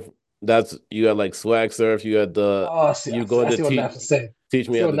were going. That's you had like Swag Surf. You had the Oh, you going I to see what Naps is saying. teach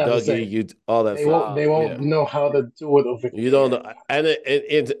I me see how what to Naps is Dougie. saying. You all that They stuff. won't Yeah. know how to do it over. You don't know, and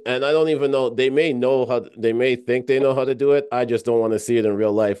and I don't even know. They may know how. They may think they know how to do it. I just don't want to see it in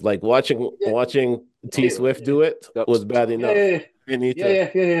real life. Like watching Yeah. T Yeah. Swift do it Yep. was bad Yeah, enough. yeah, didn't need Yeah, to. yeah,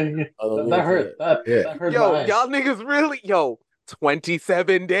 yeah, yeah, yeah. I don't That need hurt. to. That Yeah. that hurt my Yo, eyes. y'all niggas really,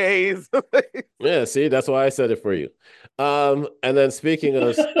 27 days. Yeah, see, that's why I said it for you. And then Hold speaking on,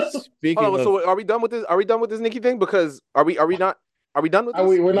 of, so are we done with this? Are we done with this Nikki thing? Because are we not? Are we done with Are this?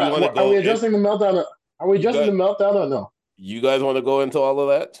 we? We're you not. want to Are go we in, adjusting the meltdown? Are we you adjusting got the meltdown or no? you guys want to go into all of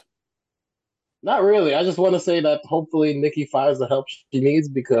that? Not really. I just want to say that hopefully Nikki finds the help she needs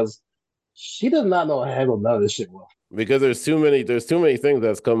because she does not know how to handle none of this shit well. Because there's too many things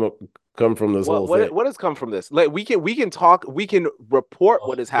that's come from this What whole what thing. what has come from this? Like we can talk, we can report Oh,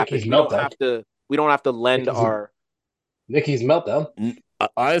 what has Nikki's happened. meltdown. We don't have to lend Nikki's our. Nikki's meltdown.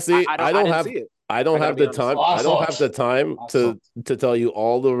 Honestly, I didn't see it. I I don't gotta have be the honest. time. Oh, I I don't saw have it. the time I saw to tell you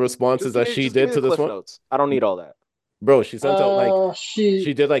all the responses that she Just give did me the to this cliff one. notes. I don't need all that. Bro, she sent out She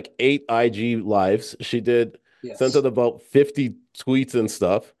she did like 8 IG lives. She did sent yes out about 50 tweets and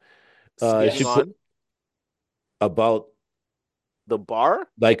stuff. She Speaking yes. put on about the bar.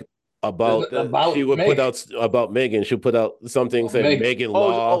 like about The she About would put Meg. out about Megan. She'll put out something About saying Meg. Megan oh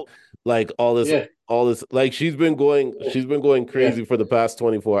Law, oh like Yeah. all this like Yeah. she's been going Yeah. crazy for the past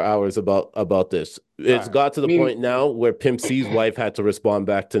 24 hours about this. all It's right. got to I the mean, point now where Pimp C's wife had to respond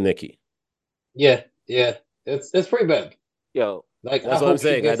back to Nikki. yeah, yeah. It's pretty bad. Yo, Like I That's what I'm hope she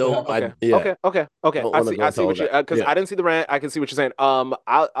saying. I gets the don't help. okay, yeah, okay. don't I want to see. go I into see all what you that. because Yeah. I didn't see the rant. I can see what you're saying.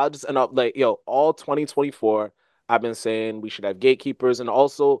 I'll just end up like all 2024. I've been saying we should have gatekeepers, and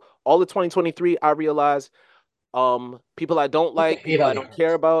also all of 2023. I realized people I don't Put the like, hate people I on your don't heart.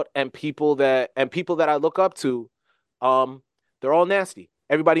 care about, and people that I look up to, they're all nasty.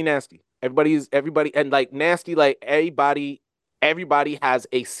 Everybody nasty. Everybody and like nasty. Like everybody has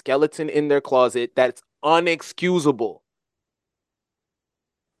a skeleton in their closet that's unexcusable.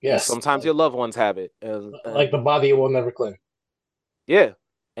 And Yes. sometimes your loved ones have it, and Like the body you will never claim. yeah,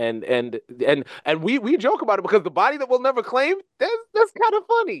 and we joke about it because the body that we'll never claim. That's kind of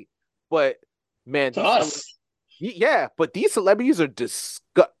funny, but man, To us. yeah, but these celebrities are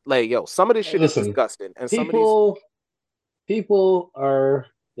like some of this shit is Listen, disgusting, and some of these people are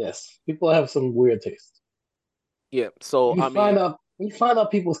yes. People have some weird taste. yeah. So I mean, When you find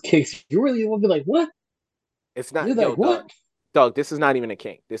out people's kicks, you really will be like, what? it's You're not like, what? Doug. This is not even a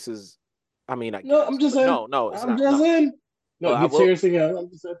kink. This is, I mean, I No, guess, I'm just but saying. no, it's I'm not. just No, saying. No, but I you will. seriously, I'm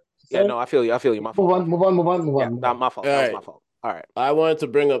just Yeah, saying. no, I feel you. I feel you. My fault. Move My on, fault. move on, move on, move Yeah, on, move on. my fault. All That was right. my fault. All right. I wanted to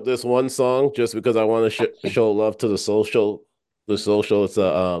bring up this one song just because I want to show love to the social. The social. It's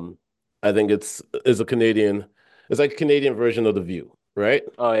I think it's a Canadian. It's like a Canadian version of The View, right?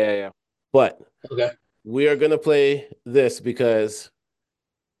 Oh yeah, yeah. But Okay. we are gonna play this because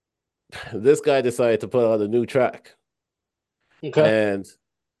this guy decided to put out a new track, Okay. and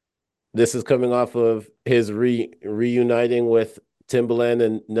this is coming off of his reuniting with Timbaland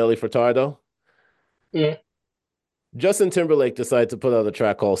and Nelly Furtado. Mm. Justin Timberlake decided to put out a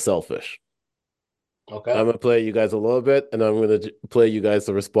track called "Selfish." Okay. I'm gonna play you guys a little bit, and I'm gonna play you guys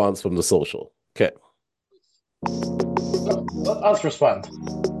the response from the social. Okay. Let us respond.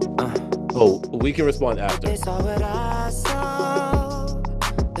 Oh, we can respond after. They saw what I saw.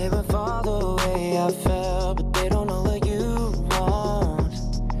 They would fall the way I felt, but they don't know what you want.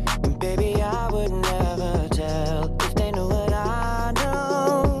 And baby, I would never tell if they knew what I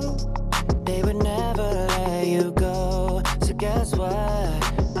know. They would never let you go. So guess what?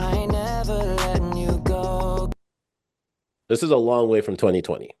 I ain't never letting you go. This is a long way from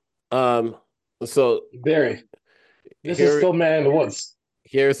 2020. So Very. This is here, still Man in the Woods.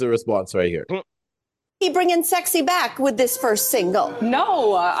 here's the response right here. He bringing sexy back with this first single?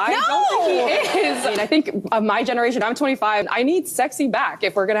 No, I don't think he is. I mean, I think of my generation, I'm 25. I need sexy back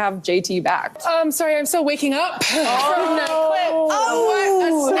if we're gonna have JT back. Sorry, I'm still waking up from that clip. What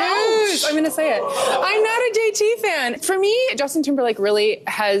a snooze! I'm gonna say it. I'm not a JT fan. For me, Justin Timberlake really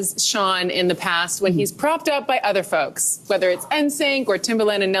has shone in the past when he's propped up by other folks, whether it's NSYNC or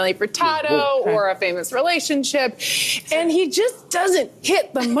Timbaland and Nelly Furtado or a famous relationship, and he just doesn't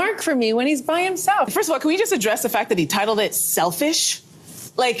hit the mark for me when he's by himself. First of all, can we just address the fact that he titled it Selfish?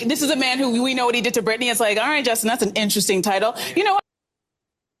 Like, this is a man who we know what he did to Britney. It's like, all right, Justin, that's an interesting title. You know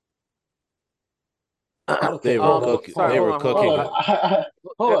what? They were cooking. Sorry, They hold were on, cooking.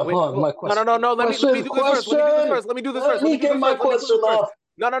 Hold on. My question. No. Let me do this first. Let me do this first. Let me get my question off.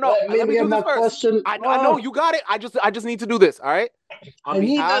 No. Let me get my question I know you got it. I just need to do this. All right. I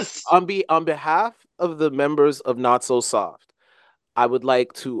need this. On behalf of the members of Not So Soft, I would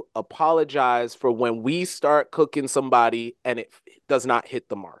like to apologize for when we start cooking somebody and it does not hit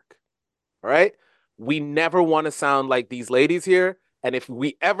the mark. All right. We never want to sound like these ladies here, and if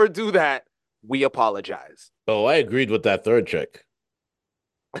we ever do that, we apologize. Oh, I agreed with that third chick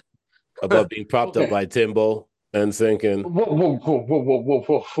about being propped up by Timbo. NSYNC and Whoa, whoa, whoa, whoa, whoa, whoa,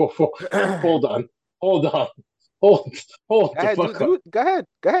 whoa, whoa, whoa. Hold on. Hold on. Hold Go the ahead, fuck up. dude. Go ahead.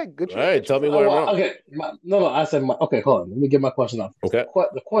 Go ahead. all right, Get your tell me thought. why I'm wrong. Okay. No, I said okay, hold on. Let me get my question off. Okay.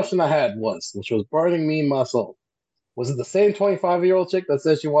 The question I had was, which was burning me in my soul. Was it the same 25-year-old chick that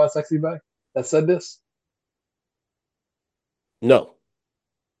said she wanted sexy back that said this? No.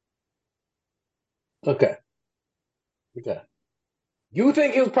 Okay. Okay. You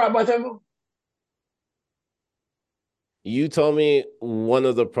think it was Pride by Temple? You told me one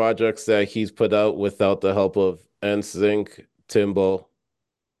of the projects that he's put out without the help of NSYNC, Timbo,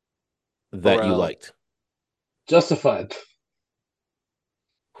 that you Pharrell. liked. Justified.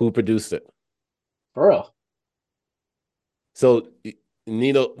 Who produced it? Pharrell. So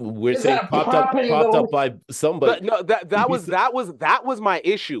Nino, we're Is saying that propping propped up though? by somebody. But no, that was my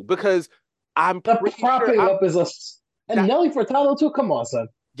issue because I'm The pretty sure propping up is us. And that Nelly Furtado too. Come on, son.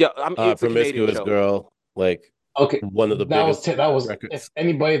 yeah, it's a Canadian Promiscuous show. Girl, like Okay, one of the that was biggest that was if records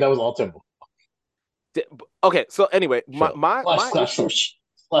anybody that was all Timbo. Okay, so anyway, show. Slash issue Torch.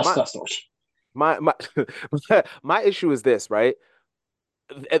 Slash my Torch. my my issue is this, right?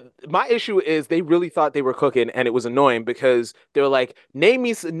 My issue is they really thought they were cooking and it was annoying because they were like, name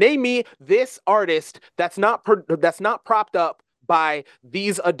me this artist that's not propped up by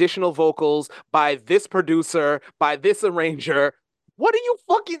these additional vocals, by this producer, by this arranger. What are you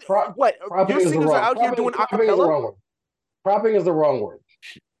fucking what Propping your is the singers are wrong out here doing propping is the acapella? wrong word. Propping is the wrong word.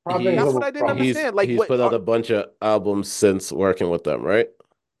 Propping is That's the what He's I didn't wrong word. he's understand. Like he's what put out are, a bunch of albums since working with them, right?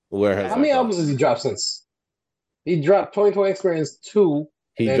 Where has How that many gone? albums has he dropped since? He dropped 2020 Experience 2,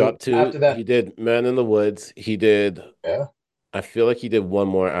 and He then dropped two. after that, He did Man in the Woods. He did. yeah, I feel like he did one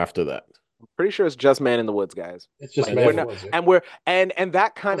more after that. pretty sure it's just Man in the Woods, guys. it's just Like And Man we're in the if not Woods, yeah. and we're and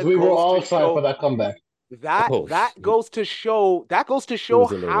that kind Because of we were goes all to excited for show that comeback. oh that shit, goes to show he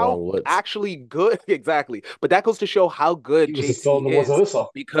was in the how wrong woods. actually good exactly, but that goes to show how good He was still JT in the woods of is this song.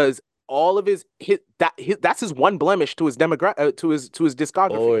 because all of that's his one blemish to his to his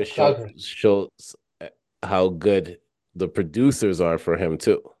discography. Or it shows how good the producers are for him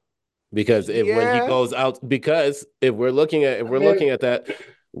too. Because if when he Yeah, goes out, because if I we're mean, looking at that,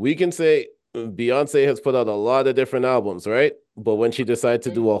 we can say Beyonce has put out a lot of different albums, right? But when she decided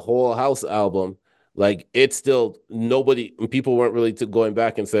to do a whole house album, like it's still nobody, people weren't really going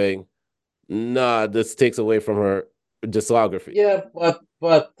back and saying, nah, this takes away from her discography. yeah, but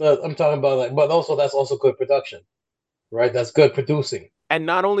I'm talking about like, but also that's also good production, right? That's good producing. and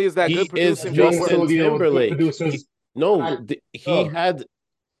not only is that good He is That's producing, being but in the we're Justin studio with good Timberlake. producers. No, I, he oh, had,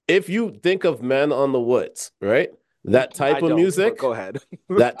 if you think of Man on the Woods, right? That I type of don't. But music, go ahead.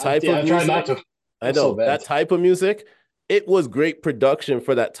 that type yeah, of I try not music, to. It I was so know bad. that type of music, it was great production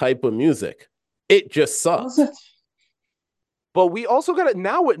for that type of music. It just Was sucked. it? But we also got to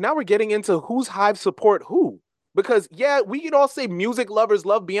now we're getting into who's Hive support who. Because yeah, we can all say music lovers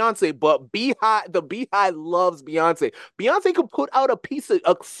love Beyonce, but the Beehive loves Beyonce. Beyonce could put out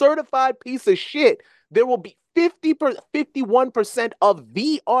a certified piece of shit. There will be 51% of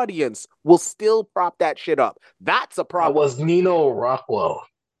the audience will still prop that shit up. That's a That problem. was Nino Rockwell.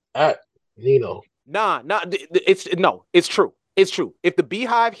 At Nino. It's true. It's true. If the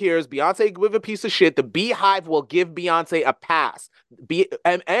Beehive hears Beyonce with a piece of shit, the Beehive will give Beyonce a pass.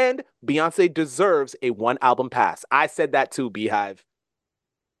 And Beyonce deserves a one album pass. I said that too, Beehive.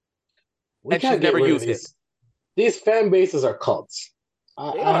 We And she's can't get never rid of used it. these. These fan bases are cults. They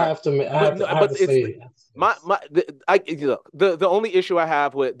I are. have to. But no, I have but to it's say. the only issue I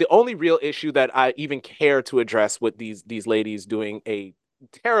have with the only real issue that I even care to address with these ladies doing a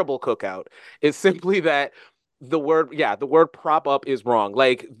terrible cookout is simply that the word prop up is wrong.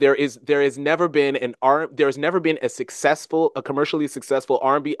 Like there has never been a commercially successful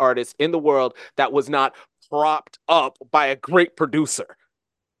R&B artist in the world that was not propped up by a great producer.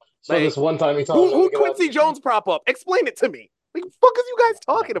 So this Like one time he tells me who to get out. Quincy Jones prop up? Explain it to me. Like, what the fuck is you guys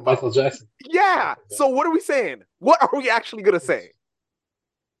talking about? Michael Jackson. Yeah. So what are we saying? What are we actually gonna say?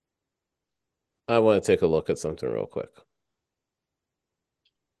 I want to take a look at something real quick.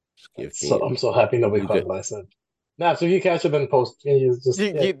 Just give So me I'm so happy nobody you caught could what I said. Now, so if you catch it, then post. Can you just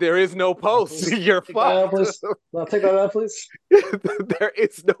There is no post. please You're take that out, fucked. please? No, take that out, please. There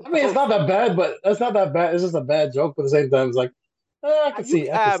is no. I mean, it's not that bad, but it's not that bad. It's just a bad joke, but at the same time, it's like I can see.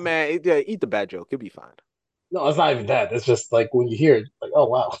 I can see. Man, yeah, eat the bad joke. You'll be fine. No, it's not even that. It's just like when you hear it, like, oh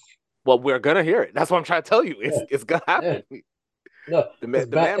wow, Well, we're gonna hear it. That's what I'm trying to tell you. yeah, It's gonna yeah. happen. No, it's The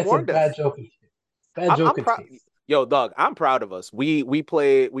bad. man It's a warned bad us. joke. Bad joke I'm in proud. teeth. Yo, dog, I'm proud of us. We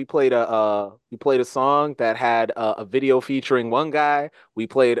played a song that had a video featuring one guy. We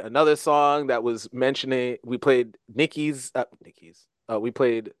played another song that was mentioning. We played Nicki's. We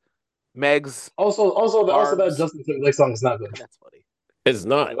played Meg's Also that Barb's. Justin Timberlake song is not good. That's funny. It's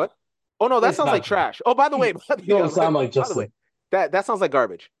not. Wait, what? Oh no, that It's sounds like not good. trash. Oh, by the way, You don't sound like by the way, Justin. that sounds like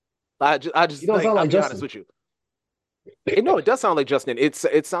garbage. You don't sound I'll like be honest Justin. with you. No, it does sound like Justin. It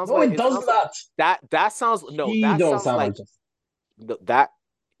sounds No, like it does not. that sounds no, He that don't sounds sound like like Justin. that that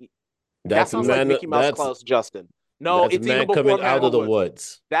That's a sounds like man. Mickey Mouse Klaus Justin. No, That's a it's even man before coming Man out in of the the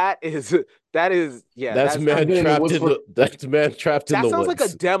Woods. woods. That's not. Man in the Woods for That's man trapped in That the sounds like a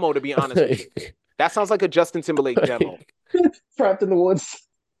woods. demo, to be honest with you. That sounds like a Justin Timberlake demo. Trapped in the Woods.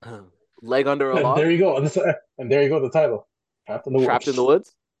 Leg under a And log. there you go. And there you go. The title. Trapped in the Trapped Woods. in the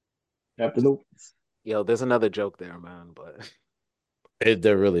woods. Trapped in the Woods. Yo, there's another joke there, man. But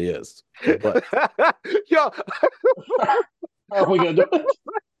There really is. But yo, are we gonna do it?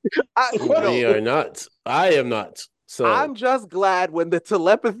 we are not. I am not. So I'm just glad when the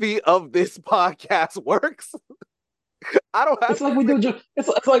telepathy of this podcast works. I don't have. It's like we do.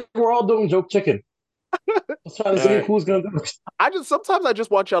 It's like we're all doing joke chicken. Just trying to see who's gonna do it. Sometimes I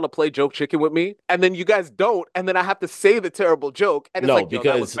just want y'all to play joke chicken with me, and then you guys don't, and then I have to say the terrible joke, and it's no, like, yo,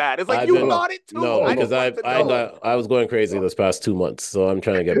 that was because bad. It's like I've you been, thought it too. no, because know. I was going crazy this past 2 months, so I'm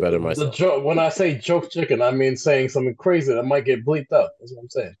trying to get better The myself. joke. When I say joke chicken, I mean saying something crazy that might get bleeped out. That's what I'm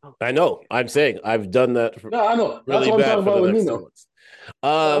saying. I know. I'm saying I've done that. No, I know. That's Really what I'm bad talking for about the with next Nino. 2 months.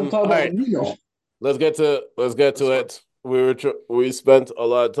 I'm talking All about right. with Nino. Let's get to it. We spent a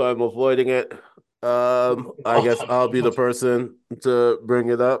lot of time avoiding it. I guess I'll be the person to bring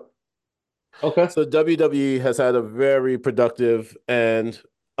it up. Okay. So WWE has had a very productive and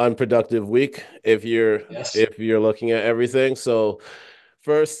unproductive week if you're looking at everything. So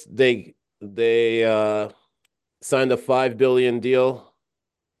first they signed a $5 billion deal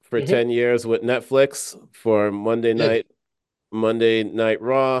for 10 years with Netflix for Monday Night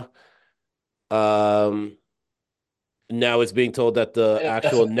Raw. Now it's being told that the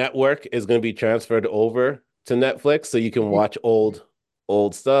actual network is going to be transferred over to Netflix so you can watch old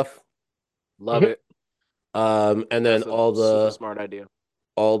stuff. Love it. And then super smart idea.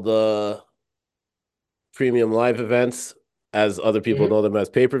 All the premium live events, as other people know them as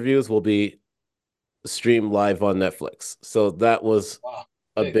pay-per-views, will be streamed live on Netflix. So that was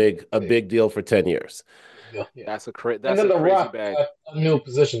a big deal for 10 years. Yeah. That's a and then the crazy Rock bag. got a new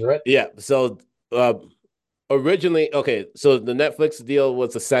position, right? Yeah. So originally, okay, so the Netflix deal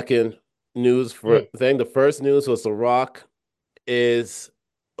was the second news thing. The first news was The Rock was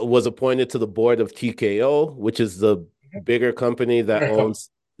appointed to the board of TKO, which is the bigger company that owns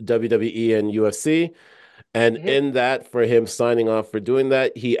WWE and UFC. And in that, for him signing off for doing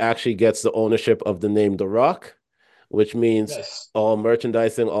that, he actually gets the ownership of the name The Rock, which means all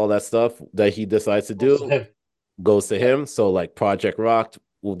merchandising, all that stuff that he decides to do goes to him. So like Project Rock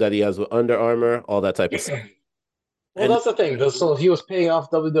that he has with Under Armour, all that type of stuff. Well, that's the thing. So he was paying off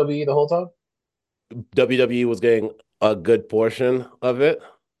WWE the whole time? WWE was getting a good portion of it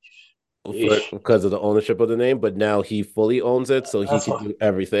because of the ownership of the name, but now he fully owns it, so he can do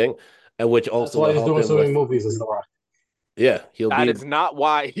everything. And which also that's why he's doing so many movies as The Rock. Yeah, That is not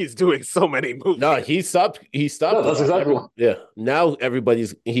why he's doing so many movies. No, he stopped. No, that's exactly why. Yeah, now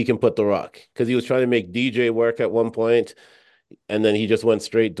he can put The Rock because he was trying to make DJ work at one point, and then he just went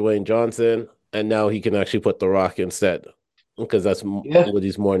straight Dwayne Johnson, and now he can actually put The Rock instead because that's what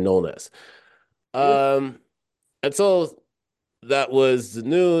he's more known as. And so that was the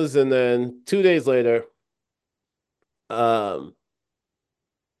news, and then 2 days later,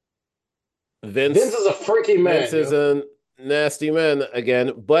 Vince is a freaky man. Vince is a nasty man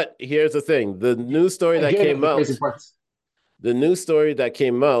again. But here's the thing: the news story that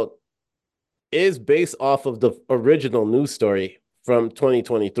came out, is based off of the original news story from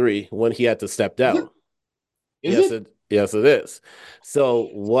 2023 when he had to step down. Yes, it is. So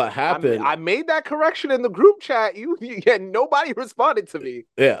what happened? I made that correction in the group chat. Nobody responded to me.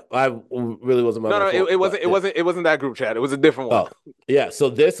 Yeah, I really wasn't. No, it wasn't that group chat. It was a different one. Oh, yeah. So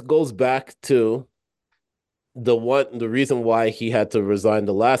this goes back to the reason why he had to resign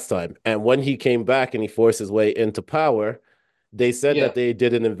the last time, and when he came back and he forced his way into power. They said that they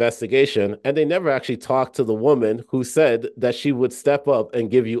did an investigation, and they never actually talked to the woman who said that she would step up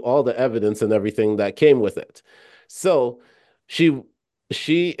and give you all the evidence and everything that came with it. So she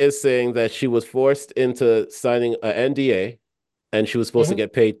is saying that she was forced into signing an NDA, and she was supposed to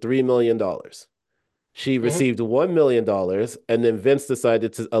get paid $3 million. She received $1 million, and then Vince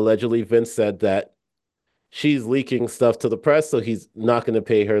said that she's leaking stuff to the press, so he's not going to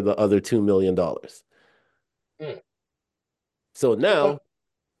pay her the other $2 million. So now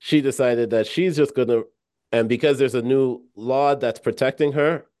she decided that she's just going to, and because there's a new law that's protecting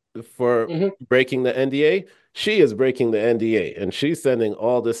her for breaking the NDA, she is breaking the NDA and she's sending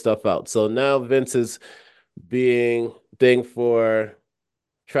all this stuff out. So now Vince is being thing for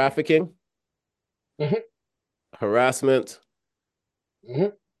trafficking, Mm-hmm. harassment,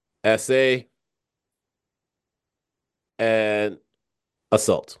 Mm-hmm. SA, and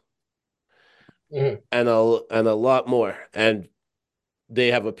assault, Mm-hmm. and a lot more. And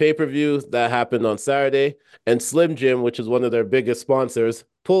they have a pay-per-view that happened on Saturday, and Slim Jim, which is one of their biggest sponsors,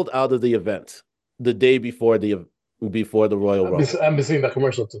 pulled out of the event the day before the Royal Rumble. I've been seeing that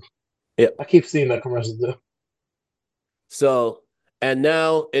commercial too. Yeah. I keep seeing that commercial too. So, and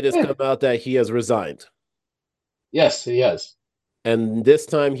now it has Yeah. come out that he has resigned. Yes, he has. And this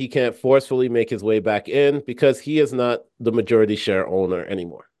time he can't forcefully make his way back in because he is not the majority share owner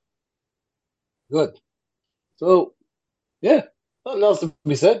anymore. Good. So, yeah, nothing else to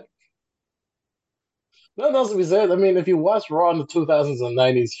be said. Nothing else to be said. I mean, if you watch Raw in the 2000s and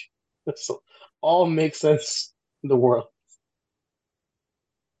 90s, it's all makes sense in the world.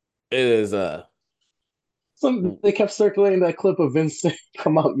 It is They kept circulating that clip of Vince saying,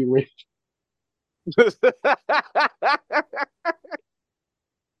 "Come out, you rich."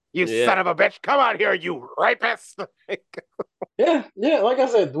 You son of a bitch! Come out here, you rapist! Yeah, like I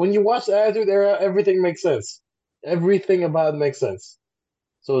said, when you watch the Attitude Era, everything makes sense. Everything about it makes sense.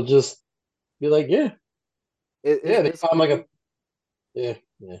 So just be like, yeah. They found like a yeah.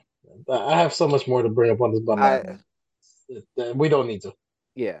 I have so much more to bring up on this, but we don't need to.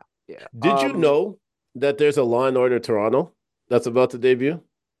 Yeah. Did you know that there's a Law and Order Toronto that's about to debut?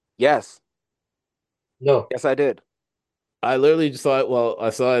 Yes. No. Yes, I did. I literally just saw it. Well, I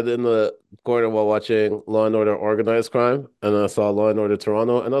saw it in the corner while watching Law and Order Organized Crime, and then I saw Law and Order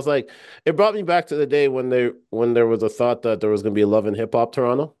Toronto, and I was like, it brought me back to the day when there was a thought that there was going to be Love and Hip Hop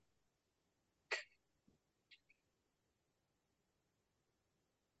Toronto.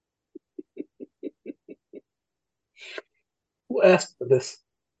 Who asked for this?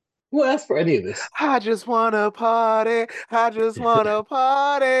 Who asked for any of this? I just wanna party. I just wanna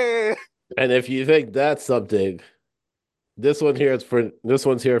party. And if you think that's something, this one's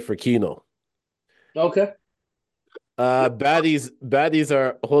here for Kino. Okay. Baddies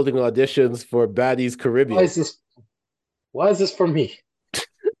are holding auditions for Baddies Caribbean. Why is this for me?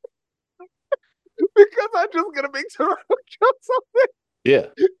 Because I'm just gonna make Toronto jokes on it. Yeah.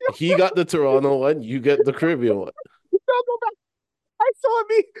 He got the Toronto one, you get the Caribbean one. No, go back. I saw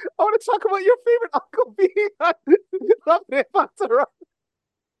me. I want to talk about your favorite uncle being on Love and Hip Hop Toronto.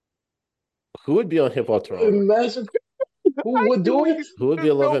 Who would be on Hip Hop Toronto? Imagine who would do it. Who would be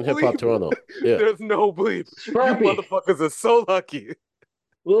on Love and Hip Hop Toronto? Yeah. There's no bleep. Scrappy. You motherfuckers are so lucky.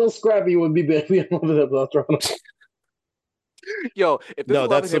 Little Scrappy would be Love and Hip Hop Toronto. Yo, if there's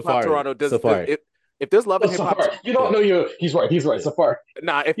Love and Hip Hop Toronto, if there's Love and Hip Hop, you don't know he's right. He's right. Safari.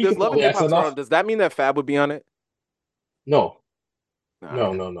 Nah, if there's Love and Hip Hop Toronto, does that mean that Fab would be on it? No.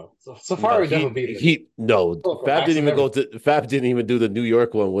 No. So Safari definitely beat it. Fab didn't even do the New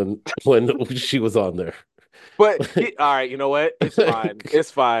York one when she was on there. But all right, you know what? It's fine.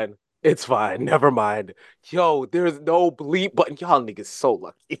 It's fine. Never mind. Yo, there's no bleep button. Y'all niggas so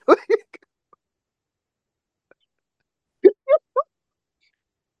lucky.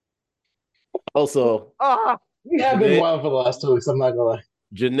 Also, we have been wild for the last 2 weeks. I'm not gonna lie.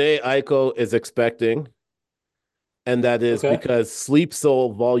 Janae Aiko is expecting, and that is because Sleep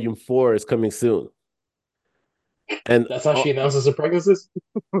Soul Volume 4 is coming soon. And that's how she announces her pregnancies?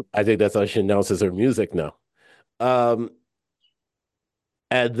 I think that's how she announces her music now. And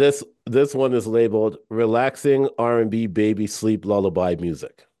this one is labeled relaxing R&B baby sleep lullaby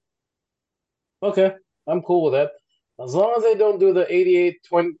music. Okay, I'm cool with that. As long as they don't do the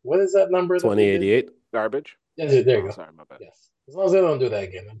 8820, what is that number? 2088 garbage. Yes, there you go. Sorry, my bad. Yes, as long as they don't do that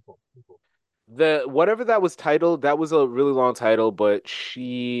again, I'm cool. The whatever that was titled, that was a really long title, but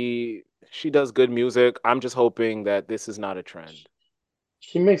she does good music. I'm just hoping that this is not a trend.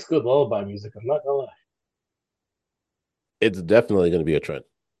 She makes good lullaby music. I'm not gonna lie. It's definitely going to be a trend.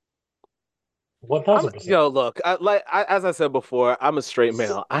 1000%. Yo, look, as I said before, I'm a straight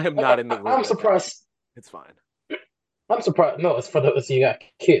male. I am not in the room. I'm surprised. It's fine. I'm surprised. No, it's you got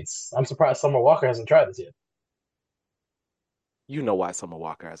kids. I'm surprised Summer Walker hasn't tried this yet. You know why Summer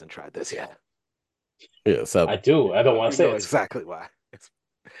Walker hasn't tried this yet. Yeah, so I do. I don't want to say exactly why.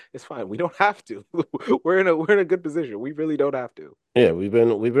 It's fine. We don't have to. We're in a good position. We really don't have to. Yeah, we've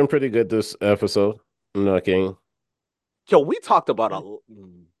been pretty good this episode. I'm not kidding. Yo, we talked about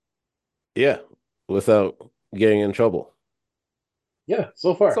Yeah, without getting in trouble. Yeah,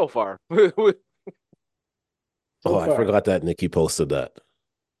 so far. I forgot that Nikki posted that.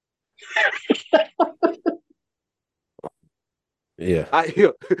 Yeah.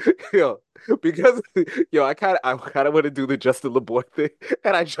 because yo, I kind of want to do the Justin LeBoy thing,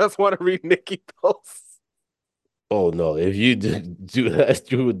 and I just want to read Nikki posts. Oh no! If you do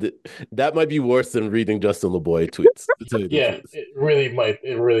that, that might be worse than reading Justin LeBoy tweets. To tell you the Yeah, truth. it really might.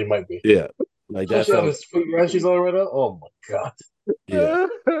 It really might be. Yeah, like that Especially on sounds. this tweet she's on right now. Oh my god. Yeah.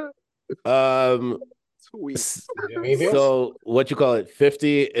 Um. Sweet. Anything else? So what you call it?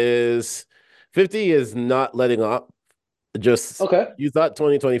 50 is not letting up. Just Okay. you thought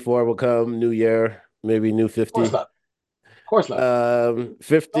 2024 will come, new year, maybe new Of course 50. not. Of course not. Oh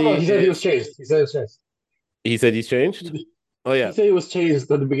 50 no, he said he is was changed. He said it was changed. he said he's changed. Oh He yeah, said he was changed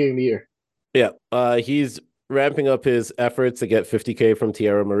at the beginning of the year. yeah. He's ramping up his efforts to get 50K from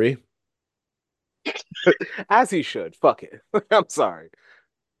Tierra Marie. As he should. Fuck it. I'm sorry.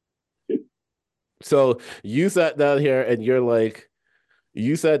 So you sat down here and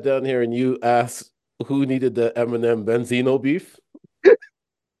you sat down here and you asked who needed the Eminem Benzino beef.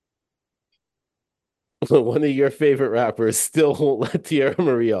 One of your favorite rappers still won't let Tierra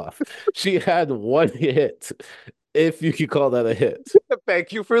Marie off. She had one hit, if you could call that a hit.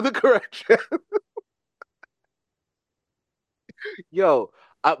 Thank you for the correction. Yo,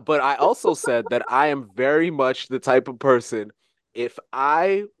 but I also said that I am very much the type of person if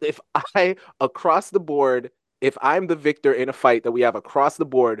I across the board, if I'm the victor in a fight that we have across the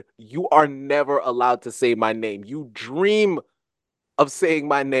board, you are never allowed to say my name. You dream of saying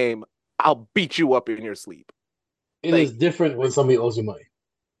my name, I'll beat you up in your sleep. It Like is different when somebody owes you money.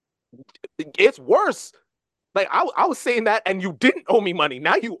 it's worse. Like I was saying that and you didn't owe me money.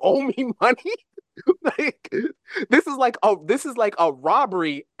 Now you owe me money. Like this is like a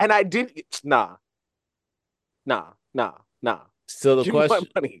robbery and I didn't nah. So the Give me my question,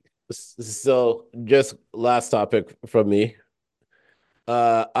 money. so just last topic from me.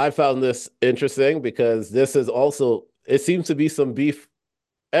 I found this interesting because this is also, it seems to be some beef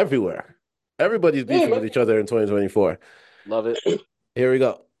everywhere. Everybody's beefing with each other in 2024. Love it. Here we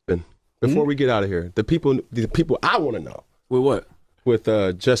go. Before we get out of here, the people I want to know. With what? With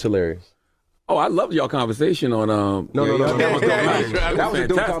Just Hilarious. Oh, I loved y'all conversation on No. That was a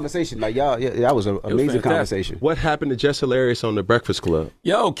dope conversation. Like y'all, yeah, that was an amazing conversation. What happened to Just Hilarious on the Breakfast Club?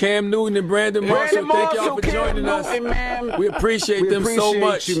 Yo, Cam Newton and Brandon Marshall, thank y'all for joining us. Man. We appreciate them so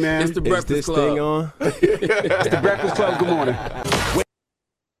much. You, man. It's the Breakfast Club. Thing on? It's the Breakfast Club. Good morning.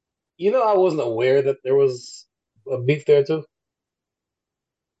 You know, I wasn't aware that there was a beef there too.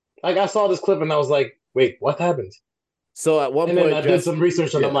 Like I saw this clip and I was like, "Wait, what happened?" So at one and point, then I did some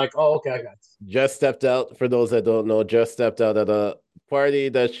research and I'm like, "Oh, okay, I got it." Just stepped out. For those that don't know, just stepped out at a party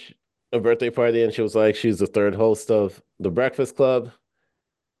a birthday party, and she was like, she's the third host of the Breakfast Club.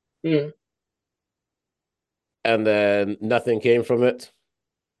 Mm. And then nothing came from it.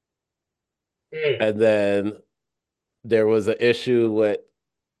 Mm. And then there was an issue with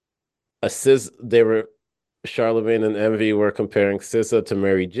Charlemagne and Envy were comparing SZA to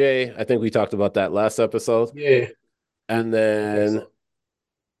Mary J. I think we talked about that last episode. Yeah. And then,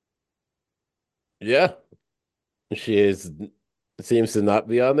 yeah, seems to not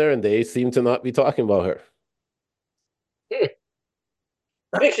be on there, and they seem to not be talking about her.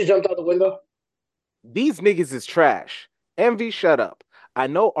 I think she jumped out the window. These niggas is trash. Envy, shut up. I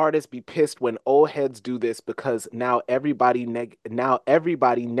know artists be pissed when old heads do this because now everybody negative.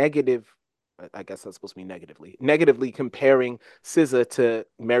 I guess that's supposed to be negatively comparing SZA to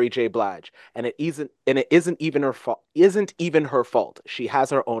Mary J. Blige, and it isn't even her fault. Isn't even her fault. She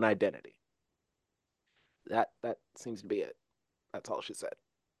has her own identity. That seems to be it. That's all she said.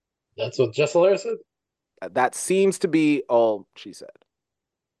 That's what Just Hilarious said. That seems to be all she said.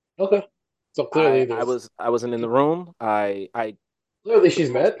 Okay, so clearly I wasn't in the room. I clearly she's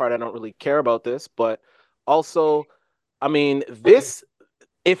mad. Part I don't really care about this, but also, I mean, this.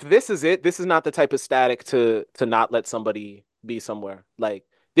 If this is it, this is not the type of static to not let somebody be somewhere. Like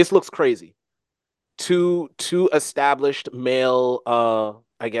this looks crazy. Two established male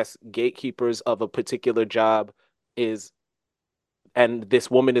I guess gatekeepers of a particular job and this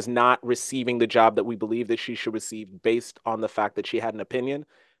woman is not receiving the job that we believe that she should receive based on the fact that she had an opinion.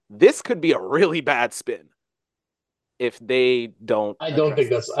 This could be a really bad spin if they don't. I don't think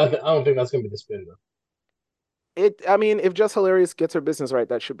that's gonna be the spin though. I mean, if Just Hilarious gets her business right,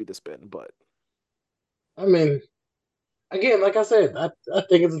 that should be the spin. But I mean, again, like I said, I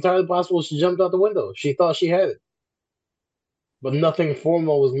think it's entirely possible she jumped out the window. She thought she had it, but nothing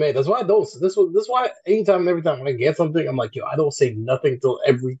formal was made. That's why I don't. This is why anytime and every time I get something, I'm like, yo, I don't say nothing till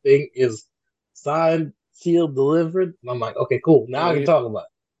everything is signed, sealed, delivered. And I'm like, okay, cool. Now I can talk about it.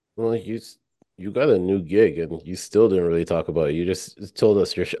 Well, you got a new gig and you still didn't really talk about it. You just told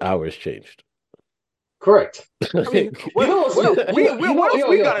us your hours changed. Correct. I mean, You know what's what else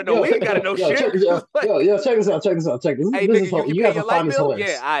we gotta know? We ain't gotta know shit. check this out. Check this out. Hey, This nigga, is you can you pay guys your will light find this bill? Yeah,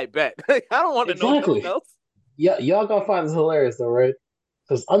 hilarious. I bet. I don't want to know nothing Exactly. else. Yeah, y'all gonna find this hilarious though, right?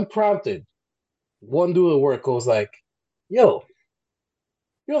 Because unprompted, one dude at work goes like, "Yo,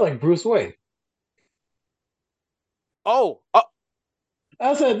 you're like Bruce Wayne." Oh,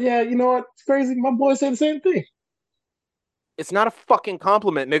 I said, "Yeah, you know what? It's crazy. My boy said the same thing." it's not a fucking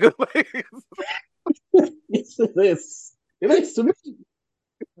compliment, nigga. Yes, it is. It is to me.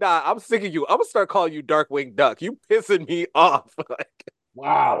 Nah, I'm sick of you. I'm gonna start calling you Darkwing Duck. You pissing me off.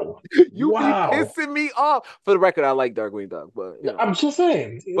 Wow. You be pissing me off. For the record, I like Darkwing Duck, but you know. I'm just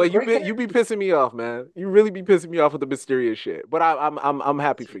saying. But you be pissing me off, man. You really be pissing me off with the mysterious shit. But I'm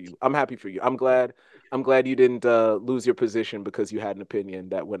happy for you. I'm happy for you. I'm glad you didn't lose your position because you had an opinion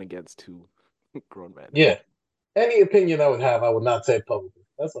that went against two grown men. Yeah. Any opinion I would have, I would not say publicly.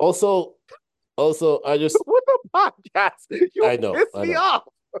 That's all. Also, I just with the podcast, you I know, piss I me know. off.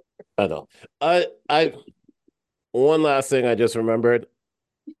 I know. I one last thing I just remembered.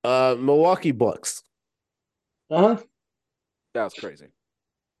 Milwaukee Bucks. Uh-huh. That was crazy.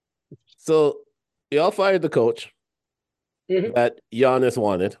 So y'all fired the coach that Giannis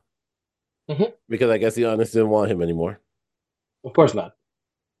wanted because I guess Giannis didn't want him anymore. Of course not.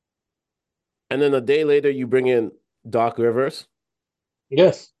 And then a day later, you bring in Doc Rivers.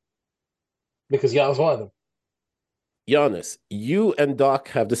 Yes. Because Giannis wanted him. Giannis, you and Doc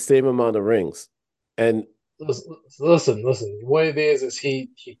have the same amount of rings. And listen. What it is he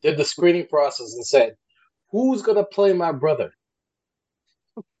did the screening process and said, "Who's gonna play my brother?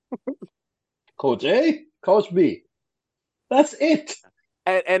 Coach A, Coach B. That's it."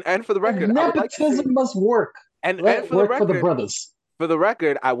 And for the record, and I would like to say, nepotism must work. and for the work record, for the brothers. For the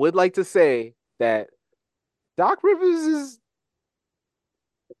record, I would like to say that Doc Rivers is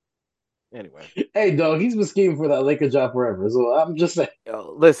anyway. Hey, dog, he's been scheming for that Laker job forever. So I'm just saying.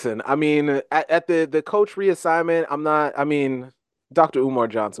 Listen, I mean, at the coach reassignment, I'm not. I mean, Dr. Umar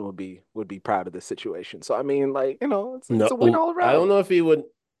Johnson would be proud of this situation. So I mean, like it's a win all around. I don't know if he would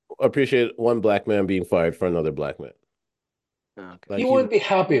appreciate one black man being fired for another black man. Okay. Like he wouldn't be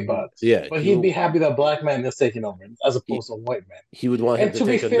happy about it. Yeah, but he'd be happy that a black man is taking over as opposed to a white man. He would want him to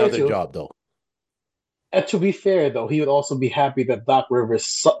take another job, though. And to be fair, though, he would also be happy that Doc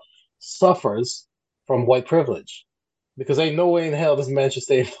Rivers suffers from white privilege, because ain't no way in hell this man should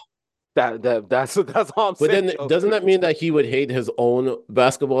stay. That's all I'm saying. But then, doesn't that mean that he would hate his own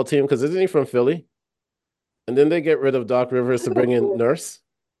basketball team? Because isn't he from Philly? And then they get rid of Doc Rivers to bring in Nurse.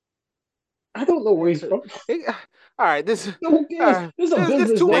 I don't know where he's from. All right, there's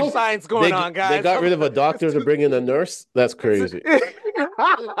too much science going on, guys. They got rid of a doctor to bring in a nurse. That's crazy.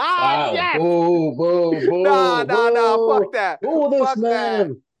 Wow! Yes. Boo! Nah. Fuck that. Boo this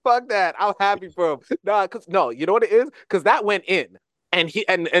man. Fuck that. I'm happy for him. No, you know what it is? Because that went in, and he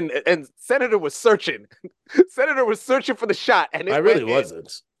and Senator was searching. Senator was searching for the shot, and I really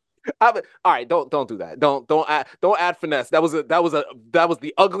wasn't. All right, don't do that. Don't add finesse. That was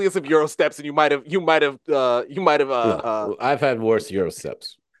the ugliest of Euro steps, and you might have. No, I've had worse Euro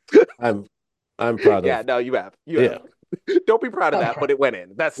steps. I'm proud of. Yeah, no, you have. Have. Don't be proud of that, but it went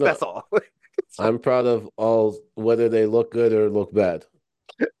in. That's all. I'm proud of all, whether they look good or look bad.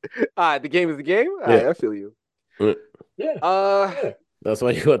 The game is the game. All Yeah. right, I feel you. Yeah. That's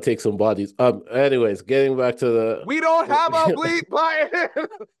why you gotta take some bodies. Anyways, getting back to the. We don't have a bleep button.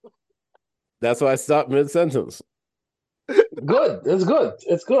 That's why I stopped mid-sentence. Good.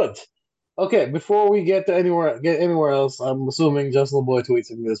 It's good. Okay, before we get anywhere else, I'm assuming Just Little Boy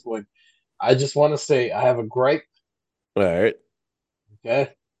tweets at me this point. I just want to say I have a gripe. All right. Okay.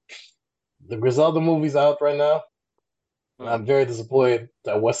 The Griselda movie's out right now. And I'm very disappointed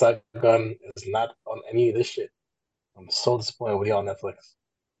that West Side Gun is not on any of this shit. I'm so disappointed with you on Netflix.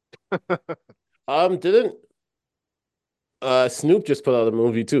 Didn't Snoop just put out a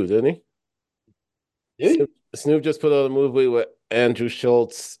movie too, didn't he? Snoop just put out a movie with Andrew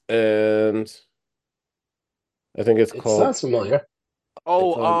Schultz, and I think it sounds familiar.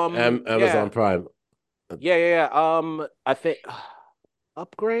 Amazon Prime. Yeah. I think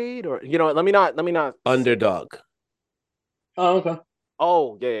Upgrade, or let me not Underdog. Oh, okay.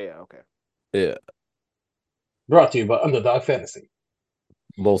 Oh, yeah, okay. Yeah. Brought to you by Underdog Fantasy.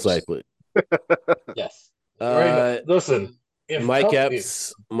 Most likely. Yes. Listen, Mike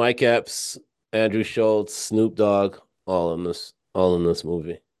Epps, Andrew Schultz, Snoop Dogg, all in this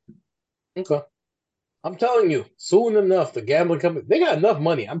movie. Okay. I'm telling you, soon enough, the gambling company, they got enough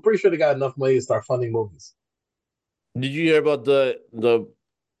money. I'm pretty sure they got enough money to start funding movies. Did you hear about the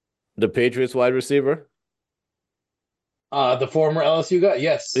Patriots wide receiver? The former LSU guy,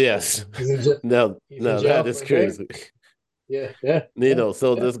 yes. Yes. He's in jail. No, He's in no, jail that is right there. crazy. Yeah.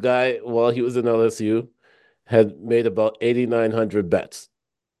 So Yeah. this guy, while he was in LSU, had made about 8,900 bets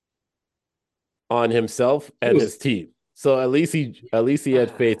on himself He and was his team. So at least he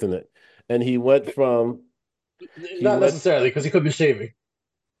had faith in it. And he went from he not went necessarily because he could be shaving.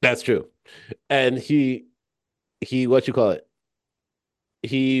 that's true. And he what you call it?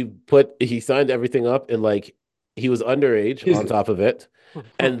 He signed everything up and like he was underage He's on top of it.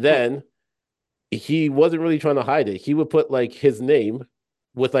 And then he wasn't really trying to hide it. He would put like his name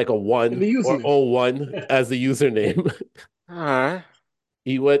with like a in 1 the or username. 01 as the username. All right.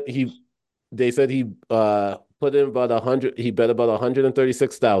 They said he put in about 100, he bet about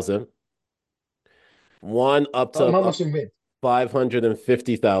 136,000, won up to How about much he made?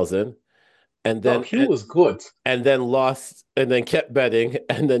 550,000, and No, then he was good. and then lost and then kept betting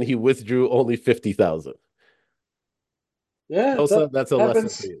and then he withdrew only 50,000. Yeah, Also, that that's a lesson for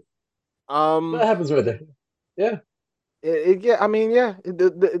happens. you. That happens right there. Yeah. Yeah, I mean, yeah.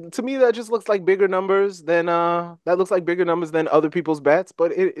 To me, that just looks like bigger numbers than that looks like bigger numbers than other people's bets.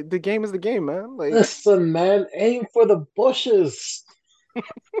 But the game is the game, man. Like Listen, man, aim for the bushes.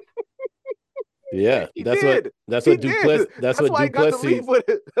 Yeah, he did, he did. That's That's what why I got to leave Duplessis with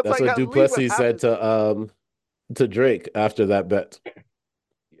it. That's why that's I what got to leave with Duplessis half said his. to Drake after that bet.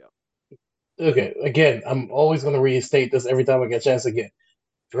 Okay, again, I'm always going to restate this every time I get a chance again.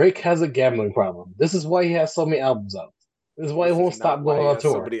 Drake has a gambling problem. This is why he has so many albums out. This is why he This won't is not stop why going he on has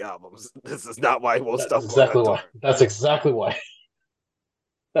so tour. many albums. This is not why he won't That's stop going on exactly tour. why. That's exactly why.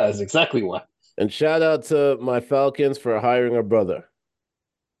 That is exactly why. And shout out to my Falcons for hiring a brother.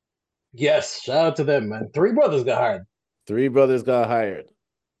 Yes, shout out to them, man. Three brothers got hired. 3 brothers got hired.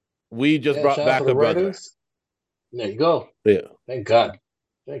 We just Yeah, brought shout out to back the a brother. Raiders. There you go. Yeah. Thank God.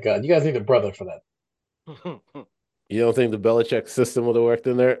 Thank God. You guys need a brother for that. You don't think the Belichick system would have worked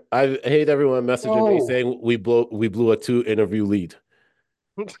in there? I hate everyone messaging me No. saying we blew a 2 interview lead.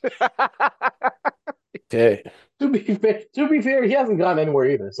 Okay. To be fair, he hasn't gone anywhere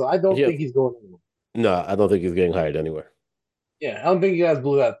either. So I don't think he's going anywhere. No, I don't think he's getting hired anywhere. Yeah, I don't think you guys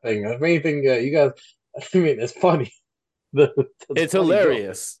blew that thing. If anything, you guys. I mean, it's funny. It's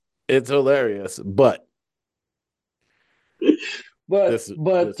hilarious. It's hilarious, but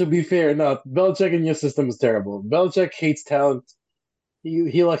But to be fair, no, Belichick in your system is terrible. Belichick hates talent.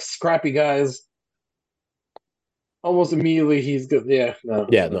 He likes scrappy guys. Almost immediately, he's good. Yeah, no,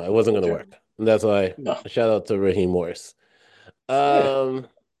 it wasn't going to work. And that's why. Shout out to Raheem Morris. All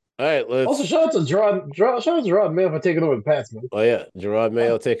right, let's. Also, shout out to Gerard Mayo for taking over the Pats, man. Oh yeah, Gerard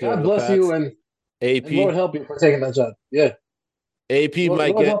Mayo taking over God the bless Pats. you and Lord help you for taking that job. Yeah, AP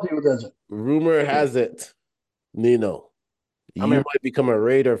might Lord get. help you with that job. Rumor has it, Nino, you might become a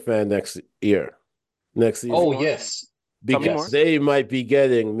Raider fan next season. Oh yes, because they might be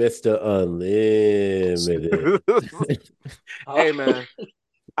getting Mr. Unlimited. Hey man,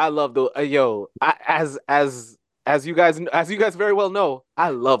 I love the as you guys very well know, I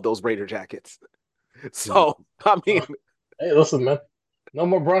love those Raider jackets. So I mean, hey, listen, man, no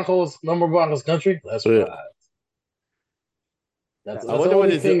more Broncos country. That's right. That's I wonder what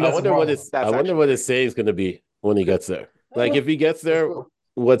his say is going to be when he gets there. Like if he gets there,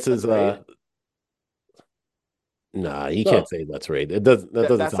 what's his Nah, he can't say that's right. It doesn't. That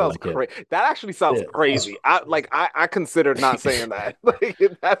doesn't sound like it. That actually sounds crazy. I considered not saying that. Like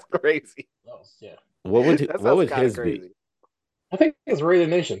that's crazy. Yeah. What would his be? I think it's Raider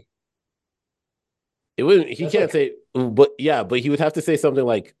Nation. It wouldn't. He can't say. But he would have to say something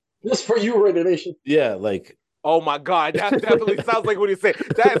like "Just for you, Raider Nation." Yeah, like. Oh my God, that definitely sounds like what he said.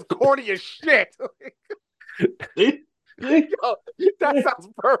 That is corny as shit. Yo, that sounds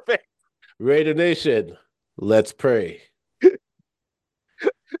perfect. Raider Nation, let's pray.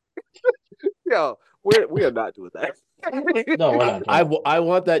 Yo, we are not doing that. No, we're not. I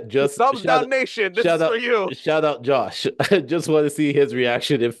want that just thumbs down nation. This is for you. Shout out Josh. I just want to see his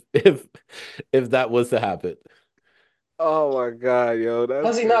reaction if that was to happen. Oh my God, yo.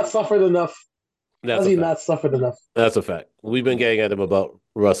 Has he not suffered enough? Has he not suffered enough? That's a fact. We've been getting at him about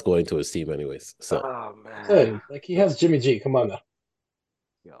Russ going to his team anyways. So like he has Jimmy G. Come on now.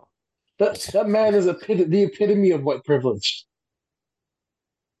 Yo. That man is the epitome of white privilege.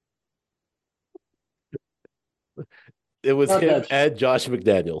 It was Not him and Josh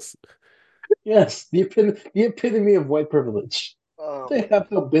McDaniels. Yes, the epitome of white privilege. They have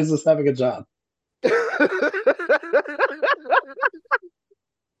no business having a job.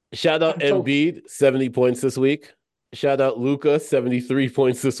 Shout out Embiid, 70 points this week. Shout out Luka, 73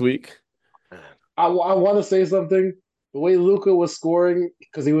 points this week. I want to say something. The way Luka was scoring,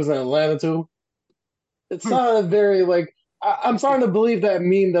 because he was in Atlanta too, it sounded very like I'm starting to believe that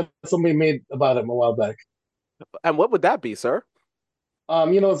meme that somebody made about him a while back. And what would that be, sir?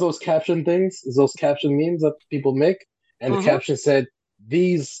 It's those caption things, it's those caption memes that people make, and the caption said,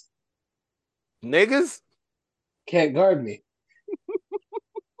 "These niggas can't guard me."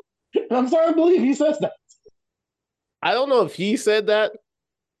 And I'm starting to believe he says that. I don't know if he said that,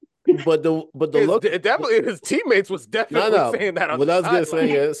 but the look, definitely his teammates was definitely saying that on what the I was gonna say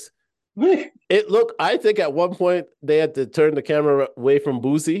sideline. is it look. I think at one point they had to turn the camera away from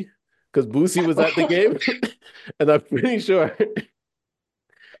Boosie because Boosie was at the game, and I'm pretty sure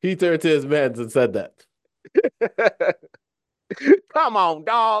he turned to his mans and said that. Come on,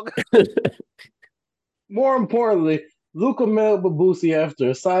 dog. More importantly, Luca met up with Boosie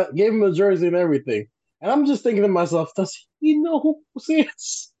after, gave him a jersey and everything. And I'm just thinking to myself, does he know who Boosie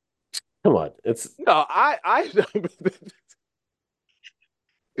is? Come on, it's no, come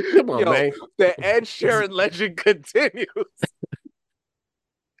on, man. The Ed Sheeran legend continues.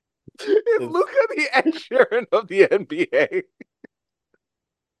 Is Luca the Ed Sheeran of the NBA?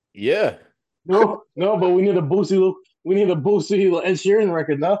 Yeah. No, but we need a Boosie. We need a Boosie Ed Sheeran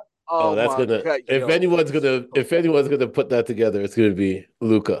record now. Oh, that's gonna. God, if anyone's gonna put that together, it's gonna be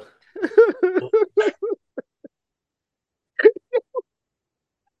Luca.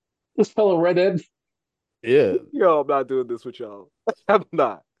 This fellow redhead. Yeah. Yo, I'm not doing this with y'all. I'm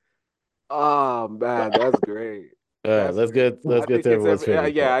not. Oh man, that's great. All right, let's get to everyone's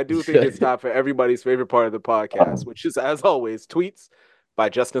favorite. Yeah, I do think it's time for everybody's favorite part of the podcast, which is, as always, tweets by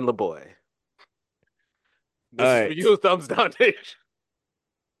Justin LeBoy. This is for you, thumbs down, Nation.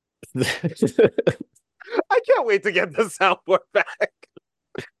 I can't wait to get the soundboard back.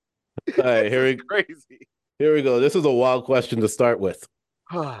 All right, crazy. Here we go. This is a wild question to start with.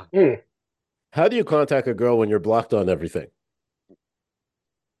 How do you contact a girl when you're blocked on everything?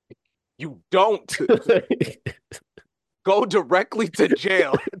 You don't. Go directly to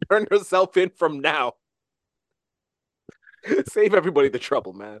jail and turn yourself in from now. Save everybody the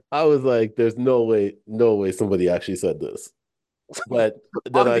trouble, man. I was like, there's no way somebody actually said this. But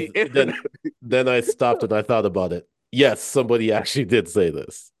then I stopped and I thought about it. Yes, somebody actually did say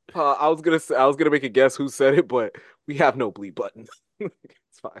this. I was gonna make a guess who said it, but we have no bleep button.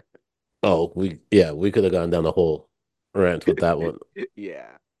 It's fine. Oh, we could have gone down a whole rant with that one. Yeah.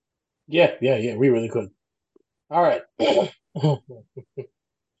 Yeah, we really could. All right.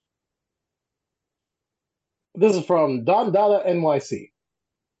 This is from Don Dada NYC.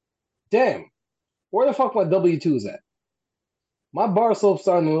 Damn, where the fuck my W-2s at? My bar soap's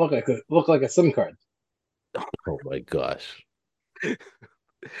starting to look like a SIM card. Oh my gosh.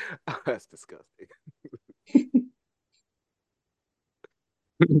 That's disgusting.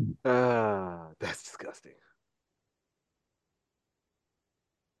 That's disgusting.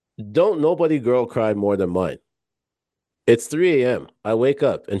 Don't nobody girl cry more than mine. It's 3 a.m. I wake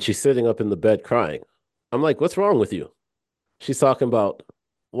up and she's sitting up in the bed crying. I'm like, what's wrong with you? She's talking about,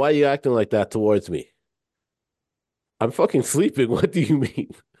 why are you acting like that towards me? I'm fucking sleeping. What do you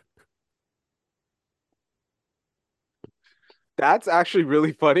mean? That's actually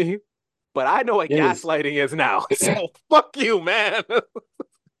really funny, but I know what gaslighting is now. So fuck you, man.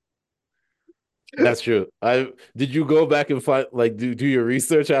 That's true. Did you go back and find do your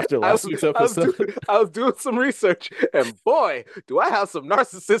research after last week's episode? I was doing some research, and boy, do I have some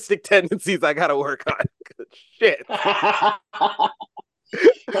narcissistic tendencies I gotta work on. Shit. I'm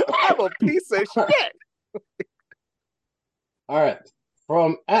a piece of shit. All right.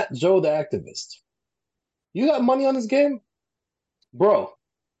 From @Joe the Activist. You got money on this game? Bro,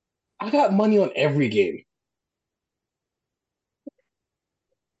 I got money on every game.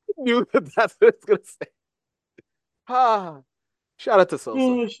 Knew that's what it's gonna say. Shout out to Sosa.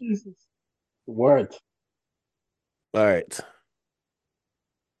 Oh, Jesus. Word. All right.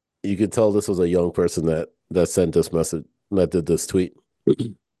 You could tell this was a young person that sent this message, that did this tweet.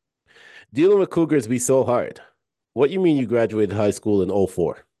 Dealing with cougars be so hard. What you mean you graduated high school in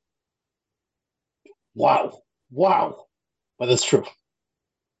 04? Wow. But it's true.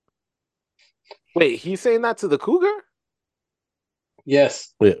 Wait, he's saying that to the cougar?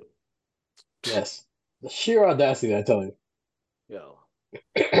 Yes. Yeah. Yes. The sheer audacity, I tell you. Yo.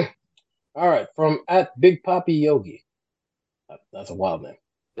 All right. From @Big Papi Yogi. That's a wild name.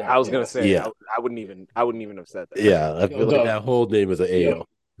 I was gonna say, yeah. I wouldn't even have said that. Yeah, I feel like that whole name is an AO.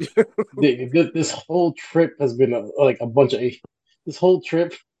 This whole trip has been a bunch of this whole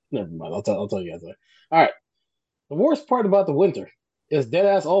trip. Never mind. I'll tell you guys later. All right. The worst part about the winter is dead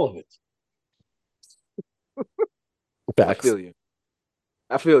ass all of it. Facts.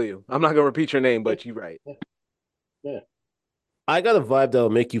 I feel you. I'm not gonna repeat your name, but you're right. Yeah. I got a vibe that'll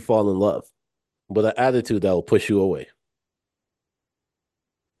make you fall in love, but an attitude that'll push you away.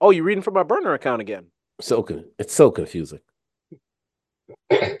 Oh, you're reading from my burner account again. It's so confusing.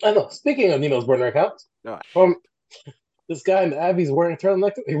 I know. Speaking of Nino's burner account, from this guy in Abby's wearing a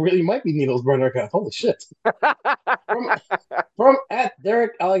turtleneck, it really might be Nino's burner account. Holy shit. from at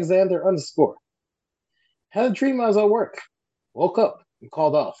Derek Alexander _ had a dream I was at work. Woke up and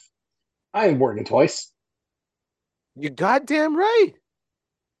called off. I ain't working twice. You goddamn right.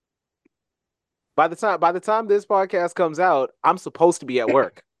 By the time this podcast comes out, I'm supposed to be at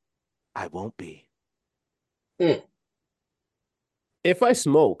work. I won't be. If I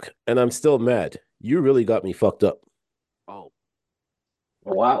smoke and I'm still mad, you really got me fucked up. Oh.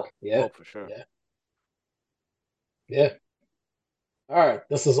 Wow. Yeah. Oh, for sure. Yeah. All right.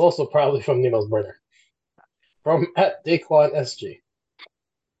 This is also probably from Nino's burner. From at Daquan SG.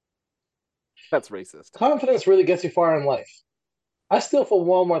 That's racist. Confidence really gets you far in life. I steal from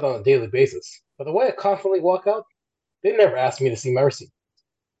Walmart on a daily basis, but the way I confidently walk out, they never ask me to see my receipt.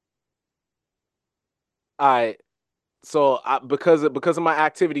 Because of my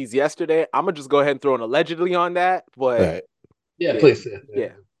activities yesterday, I'm gonna just go ahead and throw an allegedly on that. But right. Please.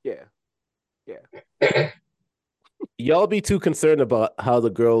 Yeah. Y'all be too concerned about how the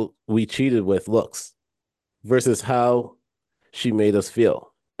girl we cheated with looks versus how she made us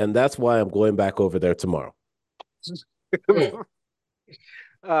feel. And that's why I'm going back over there tomorrow.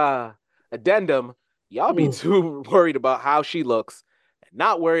 Addendum, y'all be too worried about how she looks and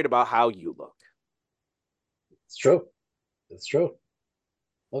not worried about how you look. It's true.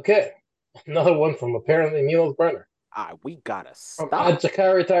 Okay. Another one from apparently Nino's burner. We gotta stop. From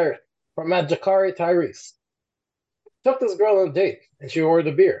Jakari Tyrese. Took this girl on a date and she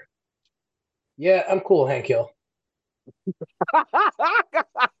ordered a beer. Yeah, I'm cool, Hank Hill.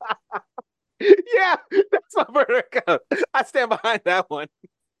 Yeah, that's my burner account. I stand behind that one.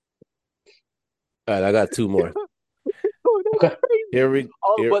 All right, I got two more. Okay.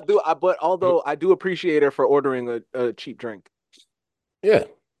 But although I do appreciate her for ordering a cheap drink. Yeah.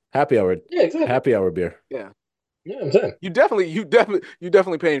 Happy hour. Yeah, exactly. Happy hour beer. Yeah. Yeah, I'm saying. You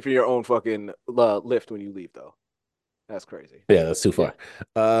definitely paying for your own fucking lift when you leave though. That's crazy. Yeah, that's too far.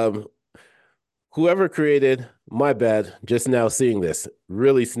 Whoever created my bad, just now seeing this,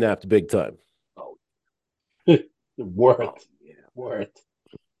 really snapped big time. Word.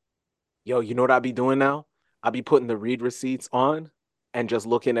 Yo, you know what I be doing now? I be putting the read receipts on and just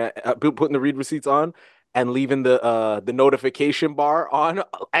looking at putting the read receipts on and leaving the notification bar on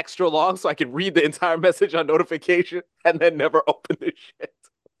extra long so I can read the entire message on notification and then never open the shit.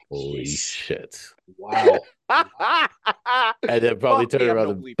 Holy shit. Wow. And then probably turn around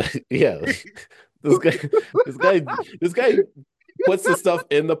and yeah. This guy puts the stuff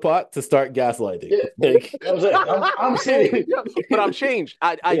in the pot to start gaslighting. Yeah. I'm saying, but I'm changed.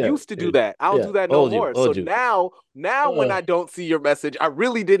 I used to do that. I don't do that no more. So now when I don't see your message, I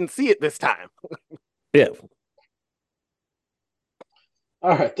really didn't see it this time. Yeah.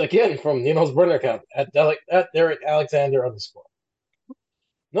 All right. Again, from Nino's burner account at Derek Alexander _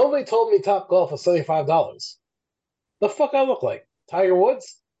 Nobody told me Top Golf was $75. The fuck I look like? Tiger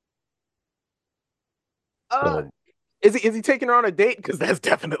Woods? Is he taking her on a date? Because that's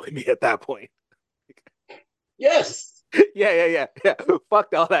definitely me at that point. Yes. Yeah.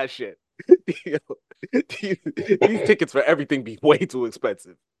 Fuck all that shit. These tickets for everything be way too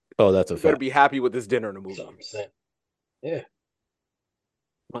expensive. Oh, that's a fact. Better be happy with this dinner in a movie. That's what I'm saying. Yeah.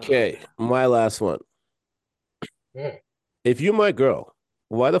 Okay, my last one. Yeah. If you're my girl,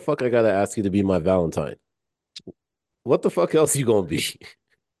 why the fuck I gotta ask you to be my Valentine? What the fuck else you gonna be?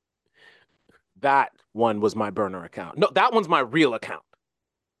 That one was my burner account. No, that one's my real account.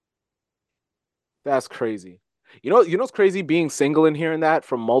 That's crazy. You know what's crazy? Being single and hearing that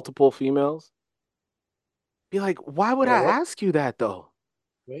from multiple females. Be like, why would I ask you that though?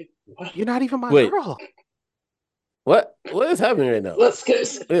 Wait, what? You're not even my girl. What is happening right now? Let's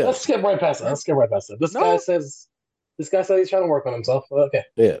skip right past that. This guy says he's trying to work on himself. Okay.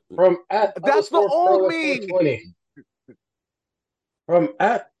 Yeah. From at that's the old me. From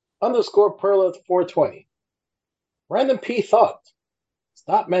at _Perla420. Random P thought.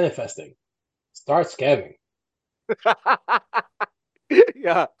 Stop manifesting. Start scamming.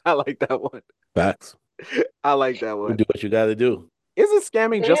 Yeah, I like that one. Facts. I like that one. Do what you gotta do. Isn't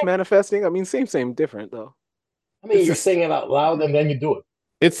scamming just manifesting? I mean, same, different though. I mean, you're saying it out loud and then you do it.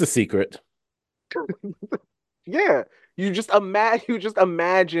 It's the secret. Yeah. You just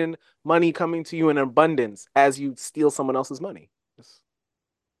imagine money coming to you in abundance as you steal someone else's money. It's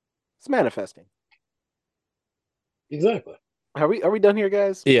manifesting. Exactly. Are we done here,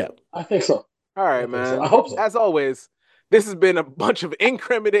 guys? Yeah. I think so. All right, man. I hope so. As always, this has been a bunch of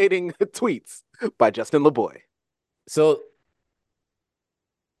incriminating tweets by Justin LeBoy. So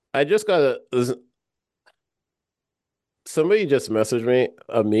I just got somebody just messaged me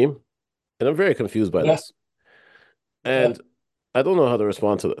a meme, and I'm very confused by Okay. this. And I don't know how to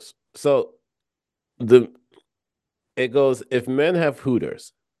respond to this. So the it goes, if men have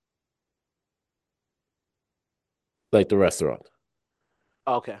Hooters, like the restaurant,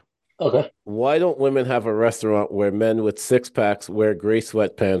 Okay. Okay. why don't women have a restaurant where men with six packs wear gray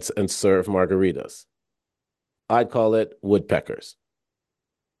sweatpants and serve margaritas? I'd call it woodpeckers.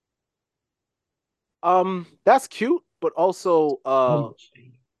 That's cute, but also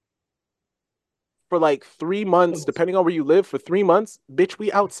for like 3 months, depending on where you live, for 3 months, bitch,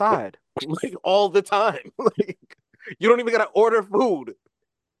 we outside like all the time. Like you don't even gotta order food.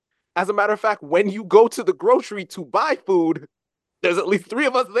 As a matter of fact, when you go to the grocery to buy food, there's at least 3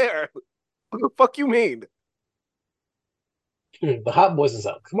 of us there. What the fuck you mean? The hot boys is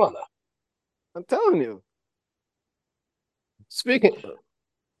out. Come on now. I'm telling you. Speaking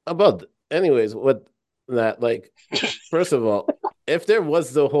about, anyways, what that like, first of all, if there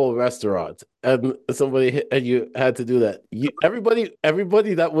was the whole restaurant and somebody and you had to do that,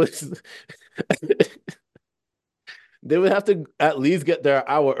 everybody that was they would have to at least get there an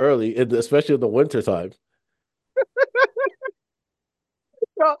hour early, especially in the wintertime.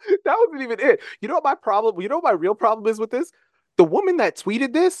 No, that wasn't even it. You know what my problem? You know what my real problem is with this? The woman that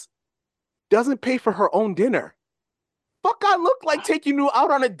tweeted this doesn't pay for her own dinner. Fuck, I look like taking you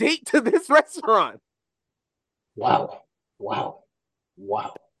out on a date to this restaurant. Wow. Wow.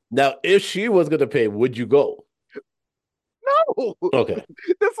 Wow. Now, if she was gonna pay, would you go? No. Okay.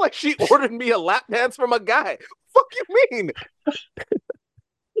 That's like she ordered me a lap dance from a guy. Fuck you mean?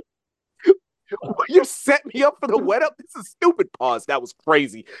 You set me up for the wet up? This is stupid. Pause. That was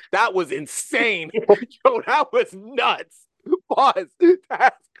crazy. That was insane. Yo, that was nuts. Pause.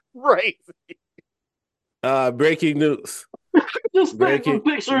 That's crazy. Breaking news. Just breaking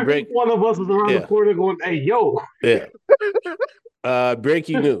picture. One of us is around the corner going, "Hey, yo." Yeah.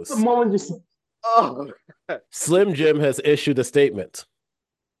 Breaking news. The moment you. Oh. Slim Jim has issued a statement.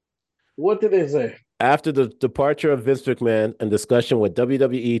 What did they say? After the departure of Vince McMahon and discussion with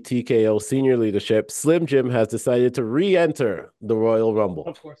WWE TKO senior leadership, Slim Jim has decided to re-enter the Royal Rumble.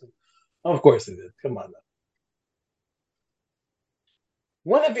 Of course it did. Come on now.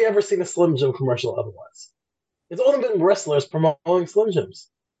 When have you ever seen a Slim Jim commercial otherwise? It's only been wrestlers promoting Slim Jims.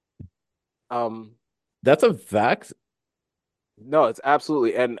 That's a fact. No, it's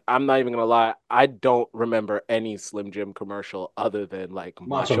absolutely, and I'm not even gonna lie, I don't remember any Slim Jim commercial other than like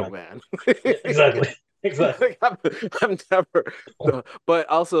Macho Man. Yeah, exactly. Like, I'm never. But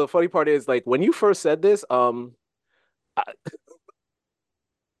also, the funny part is, like, when you first said this, the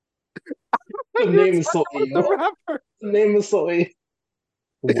name is so evil. The name is so evil.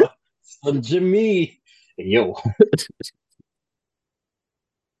 What? Slim Jimmy. Yo.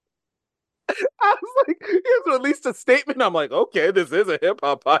 I was like, here's at least a statement. I'm like, okay, this is a hip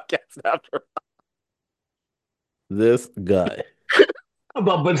hop podcast after all. This guy.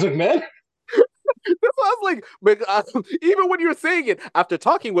 About Vince McMahon? That's why I was like, but, even when you were saying it, after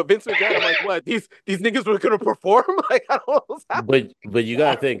talking with Vince McMahon, I'm like, what? These niggas were gonna perform? Like, I don't know what's happening. But you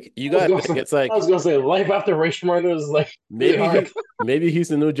gotta think. It's like, I was gonna say, life after Ray Schmurder is like maybe he's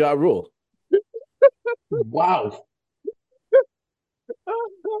the new Ja Rule. Wow.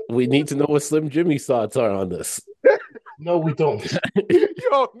 We need to know what Slim Jimmy's thoughts are on this. No, we don't.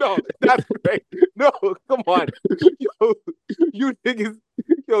 Yo, no, that's great. No, come on. Yo, you niggas,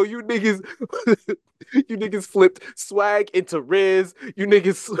 you niggas flipped swag into Riz. You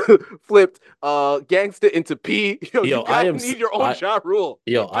niggas flipped gangster into P. Yo, you guys need your own Ja Rule.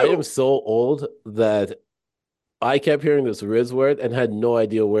 Yo, I am so old that I kept hearing this Riz word and had no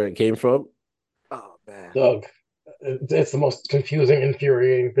idea where it came from. Oh man. Doug. It's the most confusing,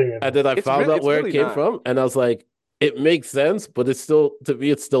 infuriating thing. And then I found out where it came from, and I was like, it makes sense, but it's still, to me,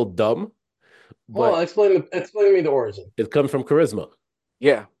 it's still dumb. Well, explain me the origin. It comes from charisma.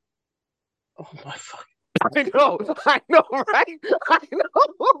 Yeah. Oh my fuck. I know, right? I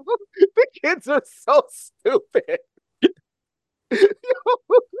know. The kids are so stupid.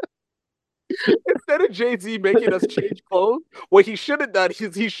 Instead of Jay-Z making us change clothes, what he should have done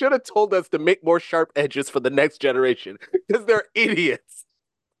is he should have told us to make more sharp edges for the next generation because they're idiots.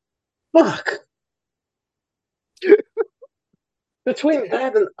 Fuck. Between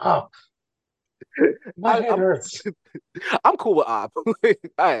that and Op, my head hurts. I'm cool with Op.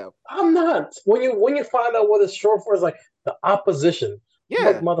 I am. I'm not. When you find out what it's short for, it's like the opposition. Yeah,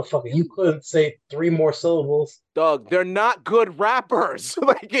 like, motherfucker, you couldn't say 3 more syllables. Dog, they're not good rappers.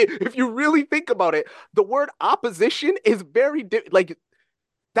 Like, if you really think about it, the word opposition is very like.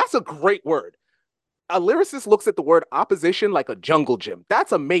 That's a great word. a lyricist looks at the word opposition like a jungle gym.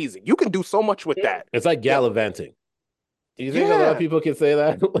 That's amazing. You can do so much with that. It's like gallivanting. Do you think a lot of Yeah. people can say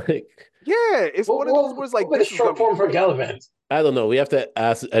that? Like, Yeah, it's one of those words like What would the this is gonna short be form for great. gallivant? I don't know. We have to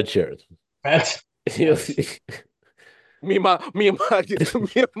ask Ed Sheeran. Me and my me and my me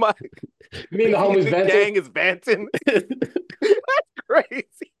and my Me and the homies the venting. gang is venting. That's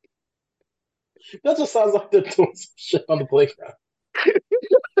crazy. That just sounds like they're doing some shit on the playground.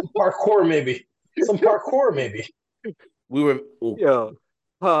 Parkour, maybe. Some parkour, maybe. We were. Yo.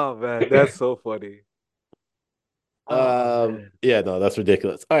 Oh man, that's so funny. Yeah, no, that's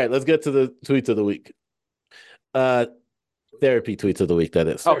ridiculous. All right, let's get to the tweets of the week. Therapy tweets of the week, that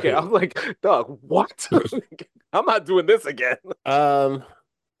is. Okay, I was like, dog, what? I'm not doing this again. All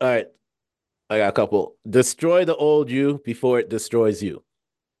right. I got a couple. Destroy the old you before it destroys you.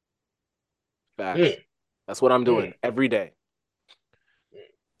 Facts. That's what I'm doing every day.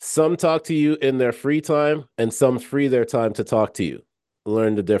 Some talk to you in their free time, and some free their time to talk to you.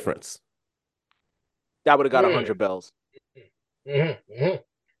 Learn the difference. That would have got 100 bells.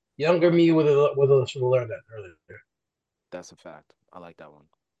 Younger me would have should have learned that earlier. That's a fact. I like that one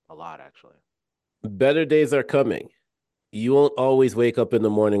a lot, actually. Better days are coming. You won't always wake up in the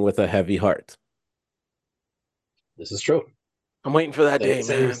morning with a heavy heart. This is true. I'm waiting for that day,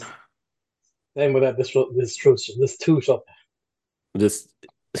 man. Same with that. This too shall. This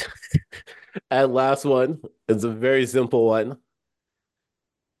and last one is a very simple one.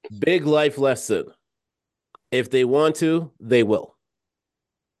 Big life lesson. If they want to, they will.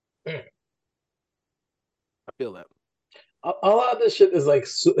 I feel that. A lot of this shit is like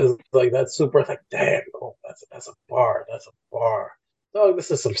that super like damn. Oh, that's a bar. That's a bar. Dog,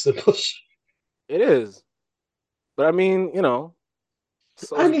 this is some simple shit. It is, but I mean, you know,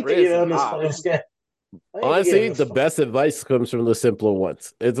 so I need to get on this fucking scam. Honestly, the best advice comes from the simpler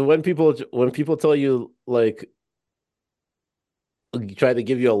ones. It's when people tell you like try to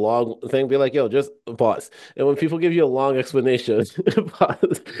give you a long thing, be like, yo, just pause. And when people give you a long explanation,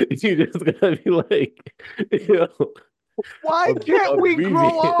 pause. You just gotta be like, you know, why can't we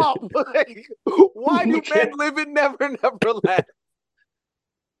grow up? Like, why do men live in Never Land?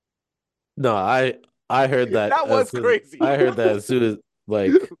 No, I heard that. That was crazy. I heard that as soon as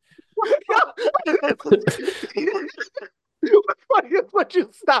like. What's funny is what you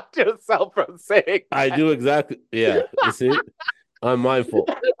stopped yourself from saying. I do exactly. Yeah, you see, I'm mindful.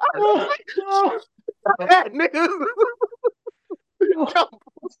 My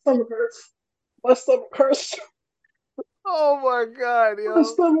stomach hurts. My stomach hurts. Oh my god, yo. My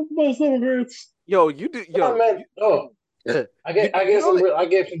stomach hurts. Yo, you do. Yo, oh, man. I gave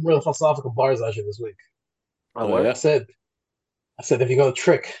some real philosophical bars actually this week. Oh, yeah. I said, if you're gonna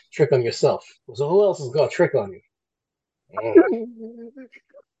trick on yourself. So who else is gonna trick on you?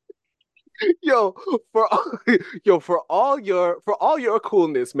 Yo, for all your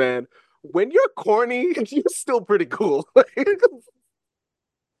coolness, man. When you're corny, you're still pretty cool.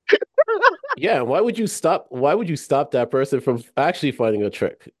 Yeah, why would you stop that person from actually finding a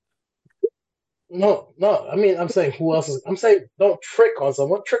trick? No. I mean, I'm saying who else is? I'm saying don't trick on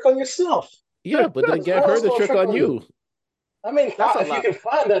someone. Trick on yourself. Yeah, but then get her to trick on you. I mean, if you can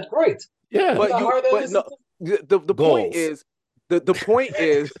find that, great. Yeah, but no. The point is the point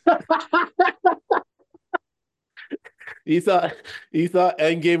is. You thought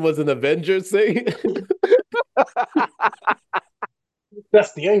Endgame was an Avengers thing?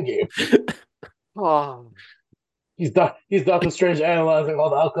 That's the Endgame. Oh. He's Doctor Strange analyzing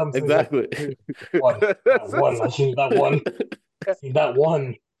all the outcomes. Exactly. I seen that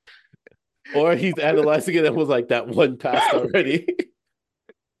one. Or he's analyzing it and was like, that one passed already.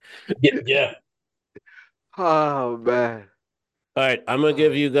 Yeah. Oh man. All right, I'm gonna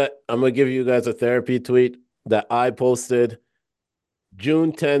give you guys a therapy tweet that I posted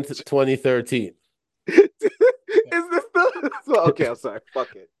June 10th, 2013. Is this the okay, I'm sorry.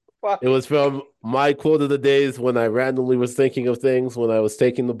 Fuck it. It was from my quote of the days when I randomly was thinking of things when I was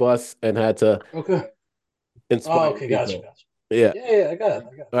taking the bus and had to inspire people. Gotcha. Yeah, I got it.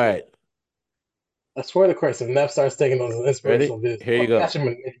 All right. I swear to Christ, if Neff starts taking those inspirational videos, here you go.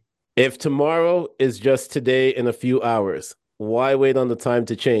 If tomorrow is just today in a few hours, why wait on the time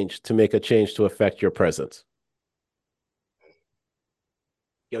to change to make a change to affect your present?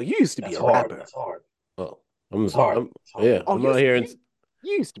 Yo, you used to be a rapper. That's hard. Oh, it's hard. Yeah, oh, I'm not here. You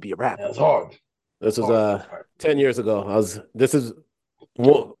used to be a rapper. That's hard. This was 10 years ago.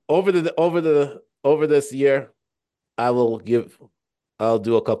 Over this year, I'll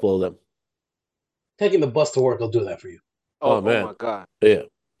do a couple of them. Taking the bus to work will do that for you. Oh man. Oh my god. Yeah.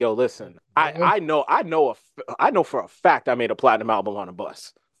 Yo, listen. I know for a fact I made a platinum album on a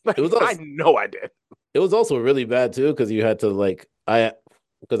bus. Like, I know I did. It was also really bad too because you had to like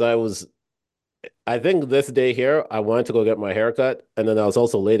because I think this day here I wanted to go get my haircut and then I was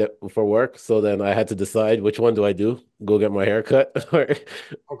also late for work, so then I had to decide which one do I do: go get my haircut Or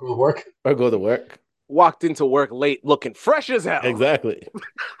go to work. or go to work. Walked into work late, looking fresh as hell. Exactly.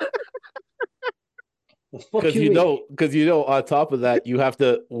 The fuck you mean? Because on top of that you have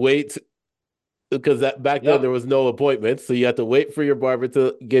to wait because that back then Yep. there was no appointments, so you had to wait for your barber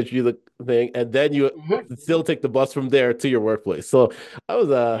to get you the thing, and then you still take the bus from there to your workplace. So I was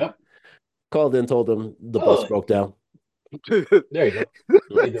Yep. called in, told them the bus Oh, broke down. there you go.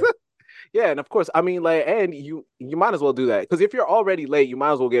 Yeah, you did. Yeah, and of course, I mean, like, and you might as well do that because if you're already late, you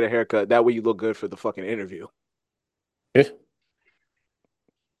might as well get a haircut. That way, you look good for the fucking interview. Yeah.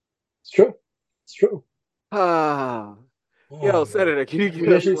 It's true. It's true. Ah, yo, Oh, man. Senator, can you get us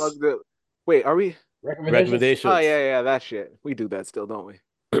Recommendations? plugged up? Wait, are we? Recommendations? Oh Recommendations. yeah, yeah, that shit. We do that still, don't we?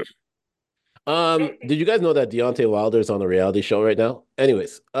 Did you guys know that Deontay Wilder's on a reality show right now?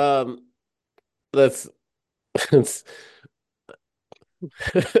 Anyways, let's let's,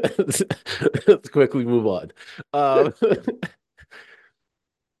 let's quickly move on. Um,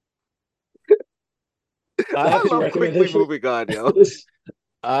 I Back to love quickly recommendation. moving on, yo.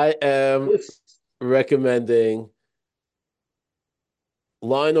 I am recommending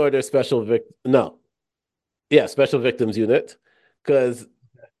Law and Order Special Victims Unit, because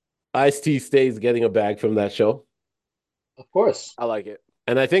Ice-T stays getting a bag from that show. Of course. I like it.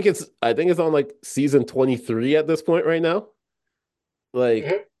 And I think it's on like season 23 at this point right now.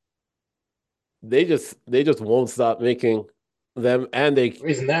 Like they just won't stop making them, and they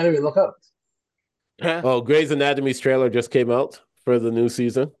Grey's Anatomy, look up. oh, Grey's Anatomy's trailer just came out for the new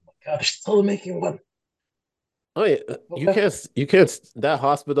season. God, they're still making one. Oh yeah, you can't that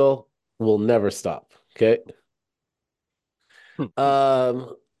hospital will never stop. Okay.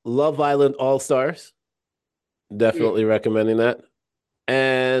 Um Love Island All Stars. Definitely recommending that.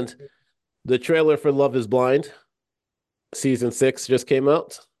 And the trailer for Love is Blind season 6 just came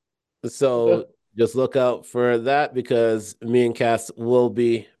out. So just look out for that because me and Cass will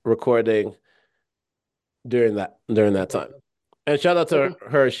be recording during that time. And shout out to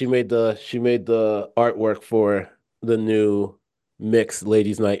her. She made the artwork for the new Mix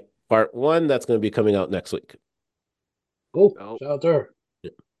Ladies Night Part 1 that's going to be coming out next week. Cool. Shout out to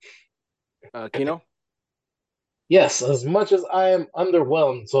her. Kino? Yes, as much as I am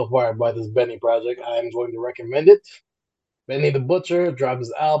underwhelmed so far by this Benny project, I am going to recommend it. Benny the Butcher dropped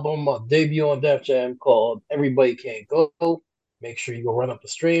his album debut on Def Jam called Everybody Can't Go. Make sure you go run up the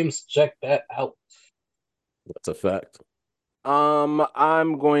streams. Check that out. That's a fact.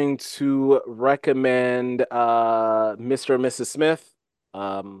 I'm going to recommend Mr. and Mrs. Smith.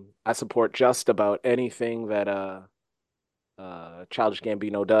 I support just about anything that Childish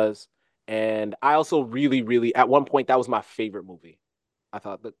Gambino does. And I also really, really, at one point, that was my favorite movie. I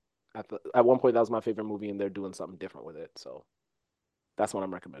thought at one point that was my favorite movie, and they're doing something different with it. So that's what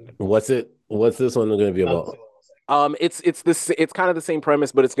I'm recommending. What's this one going to be about? It's kind of the same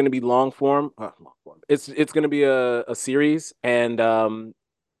premise, but it's going to be long form. It's going to be a series, and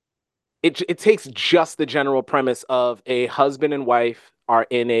it takes just the general premise of a husband and wife are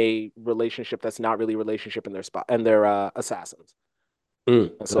in a relationship that's not really a relationship in their spot, and they're assassins.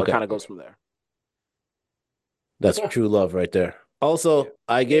 And so it kind of goes from there. That's true love right there. Also,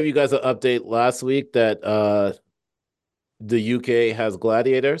 I gave you guys an update last week that the UK has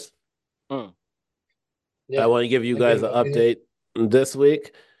gladiators. I want to give you guys an update this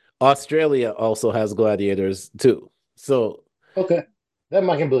week. Australia also has gladiators too. So okay, that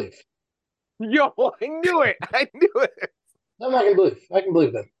I can believe. Yo, I knew it. I knew it. That I can believe. I can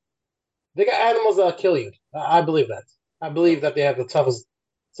believe that. They got animals that'll kill you. I believe that. I believe that they have some of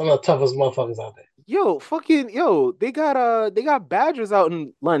the toughest motherfuckers out there. Yo, they got badgers out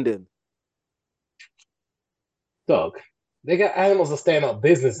in London. Dog, they got animals that stand on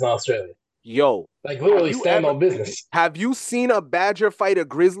business in Australia. Yo, like literally stand on business. Have you seen a badger fight a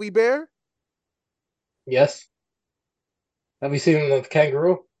grizzly bear? Yes. Have you seen a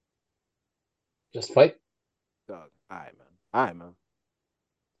kangaroo? Just fight. Dog, all right, man.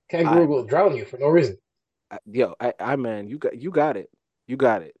 Kangaroo will drown you for no reason. Man, you got it. You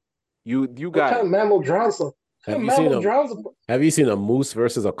got it. You got what kind it. of mammal drowns? Have you seen a moose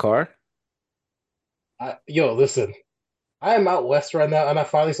versus a car? Yo, listen. I am out west right now, and I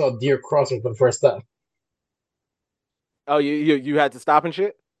finally saw deer crossing for the first time. Oh, you had to stop and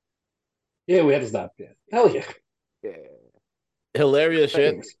shit? Yeah, we had to stop. Yeah. Hell yeah. Yeah. Hilarious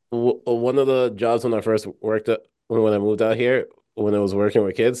shit. One of the jobs when I first when I moved out here, when I was working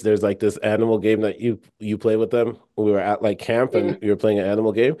with kids, there's like this animal game that you play with them. We were at like camp and you were playing an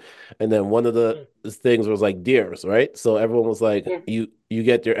animal game, and then one of the things was like deers, right? So everyone was like, you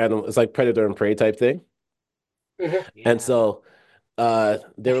get your animal. It's like predator and prey type thing. And so they I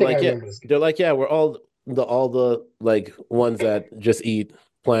were think I like, yeah, remember this game. they're like, yeah, we're all the like ones that just eat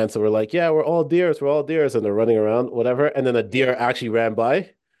plants. So we're like, yeah, we're all deers, and they're running around, whatever. And then a deer actually ran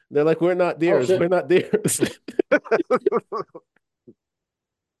by. They're like, we're not Oh deers, shit. we're not deers.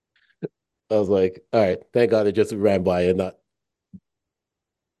 I was like, all right, thank God it just ran by and not.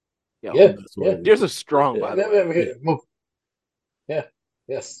 Yo, Yeah, yeah. deers are strong, by the way. Yeah,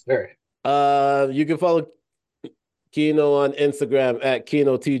 yes, very. You can follow Kino on Instagram at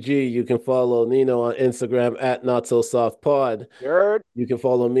KinoTG. You can follow Nino on Instagram at Not So Soft Pod. Nerd. You can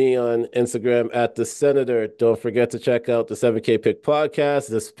follow me on Instagram at The Senator. Don't forget to check out the 7K Pick podcast.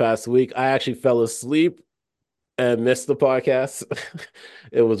 This past week, I actually fell asleep and missed the podcast.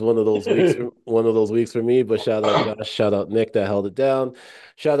 It was one of those weeks, for me. But shout out Josh, shout out Nick that held it down.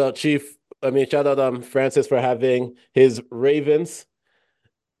 Shout out shout out Francis for having his Ravens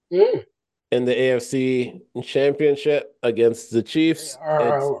in the AFC Championship against the Chiefs.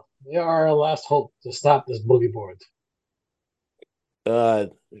 They are our last hope to stop this boogie board.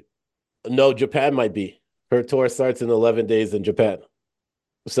 No, Japan might be. Her tour starts in 11 days in Japan.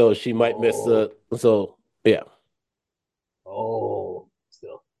 So she might miss the. So, yeah. Oh,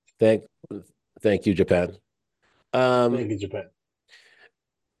 still. Thank you, Japan. Thank you, Japan.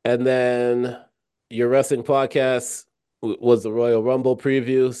 And then your wrestling podcast was the Royal Rumble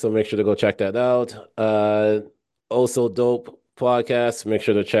preview, so make sure to go check that out. Also dope podcast. Make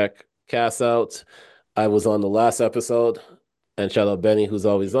sure to check Cass out. I was on the last episode, and shout out Benny, who's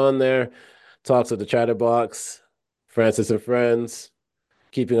always on there. Talks with the Chatterbox, Francis and Friends.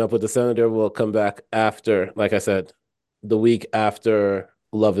 Keeping Up with the Senator will come back after, like I said, the week after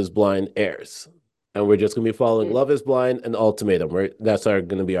Love is Blind airs. And we're just going to be following Love is Blind and Ultimatum. Right? That's going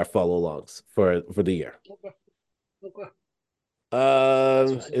to be our follow-alongs for the year.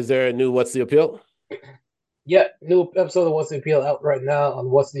 Is there a new What's the Appeal? Yeah, new episode of What's the Appeal out right now on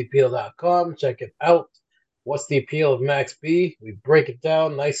what'stheappeal.com. Check it out. What's the Appeal of Max B? We break it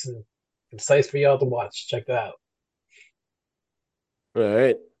down nice and concise for y'all to watch. Check that out. All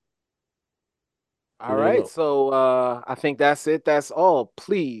right. All right. So I think that's it. That's all.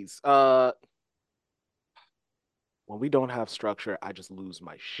 Please. When we don't have structure, I just lose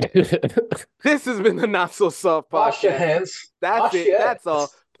my shit. This has been the Not So Soft podcast. Wash your hands. That's Wash it. your That's ass.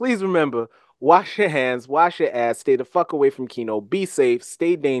 all. Please remember, wash your hands, wash your ass, stay the fuck away from Kino, be safe,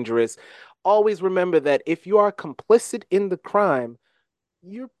 stay dangerous. Always remember that if you are complicit in the crime,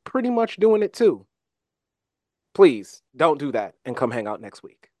 you're pretty much doing it too. Please don't do that and come hang out next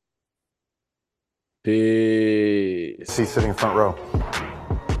week. Peace. See, sitting front row.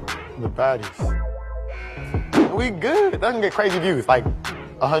 The baddies. We good. That can get crazy views, like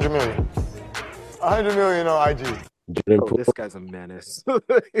 100 million. 100 million on IG. Oh, this guy's a menace.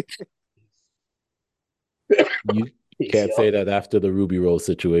 You can't say that after the Ruby Rose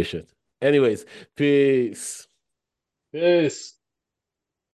situation. Anyways, peace. Peace.